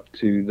measure up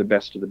to the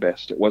best of the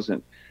best. It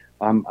wasn't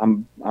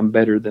I'm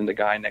better than the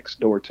guy next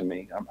door to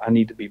me. I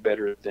need to be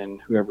better than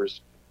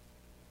whoever's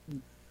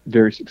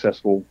very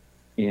successful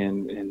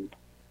in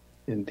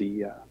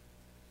the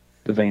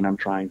vein I'm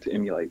trying to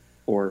emulate,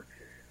 or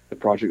the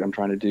project I'm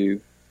trying to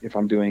do. If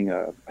I'm doing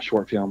a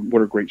short film,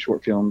 what are great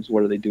short films?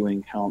 What are they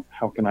doing?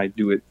 How can I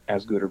do it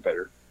as good or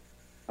better?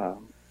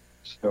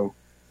 So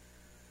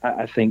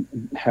I think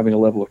having a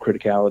level of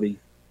criticality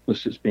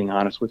was just being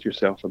honest with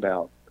yourself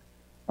about,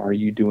 are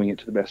you doing it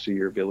to the best of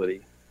your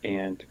ability,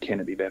 and can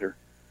it be better?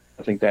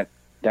 I think that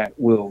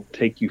will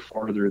take you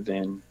farther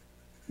than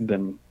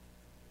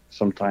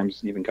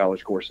sometimes even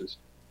college courses.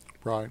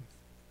 Right.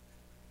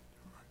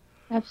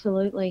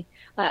 Absolutely.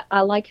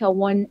 I like how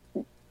one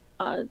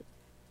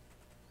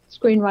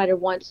screenwriter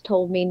once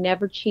told me,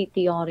 never cheat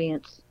the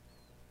audience.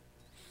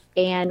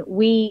 And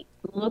we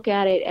look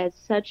at it as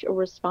such a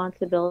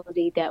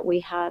responsibility that we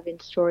have in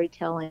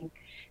storytelling,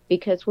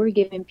 because we're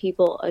giving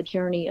people a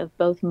journey of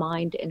both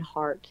mind and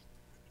heart.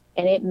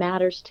 And it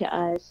matters to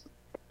us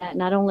that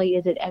not only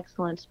is it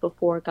excellence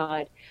before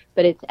God,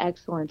 but it's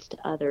excellence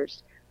to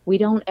others. We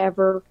don't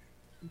ever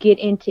get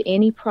into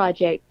any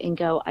project and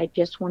go, I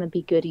just want to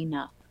be good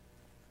enough.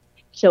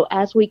 So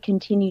as we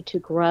continue to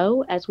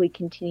grow, as we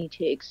continue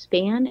to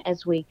expand,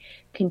 as we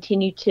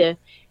continue to,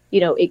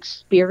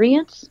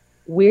 experience,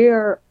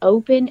 we're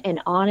open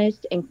and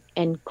honest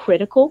and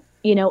critical,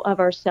 of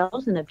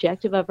ourselves, and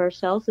objective of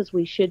ourselves, as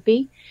we should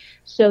be,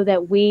 so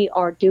that we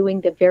are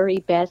doing the very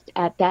best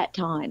at that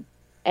time.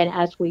 And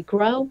as we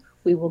grow,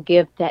 we will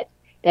give that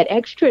that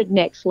extra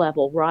next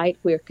level, right?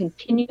 We're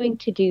continuing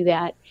to do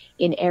that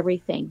in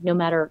everything, no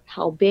matter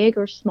how big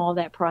or small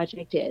that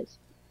project is.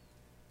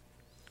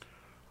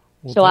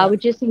 Well, so I would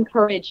just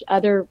encourage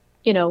other,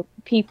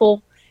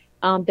 people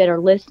that are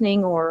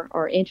listening or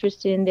are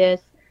interested in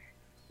this,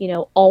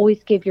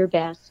 always give your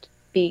best.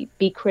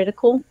 Be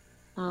critical,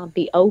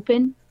 be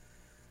open,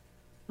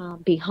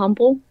 be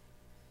humble,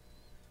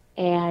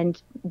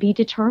 and be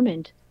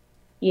determined.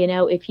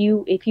 If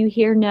you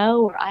hear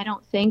no, or I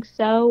don't think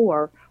so,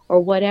 or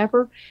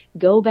whatever,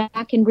 go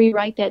back and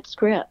rewrite that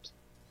script.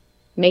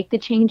 Make the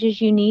changes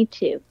you need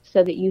to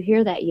so that you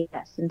hear that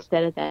yes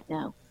instead of that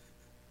no.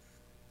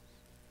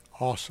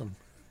 Awesome.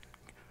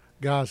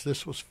 Guys,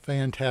 this was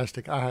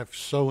fantastic. I have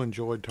so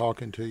enjoyed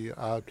talking to you.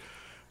 I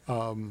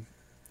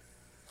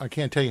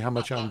can't tell you how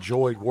much I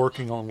enjoyed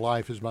working on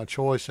Life is My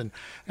Choice, and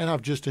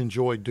I've just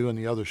enjoyed doing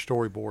the other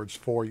storyboards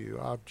for you.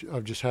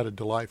 I've just had a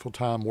delightful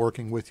time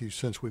working with you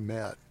since we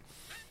met.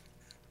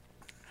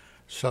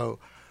 So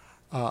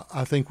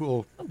I think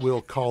we'll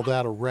call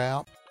that a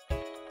wrap.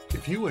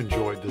 If you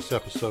enjoyed this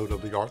episode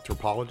of The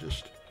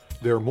Arthropologist,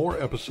 there are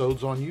more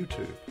episodes on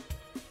YouTube.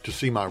 To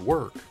see my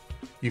work,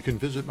 you can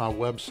visit my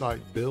website,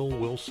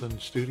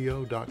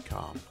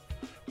 BillWilsonStudio.com,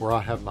 where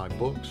I have my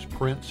books,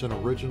 prints, and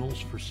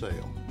originals for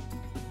sale.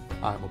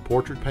 I am a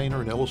portrait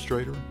painter and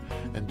illustrator,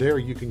 and there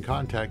you can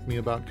contact me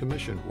about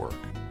commissioned work.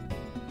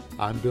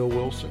 I'm Bill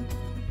Wilson,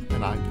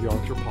 and I'm the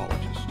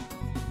Arthropologist.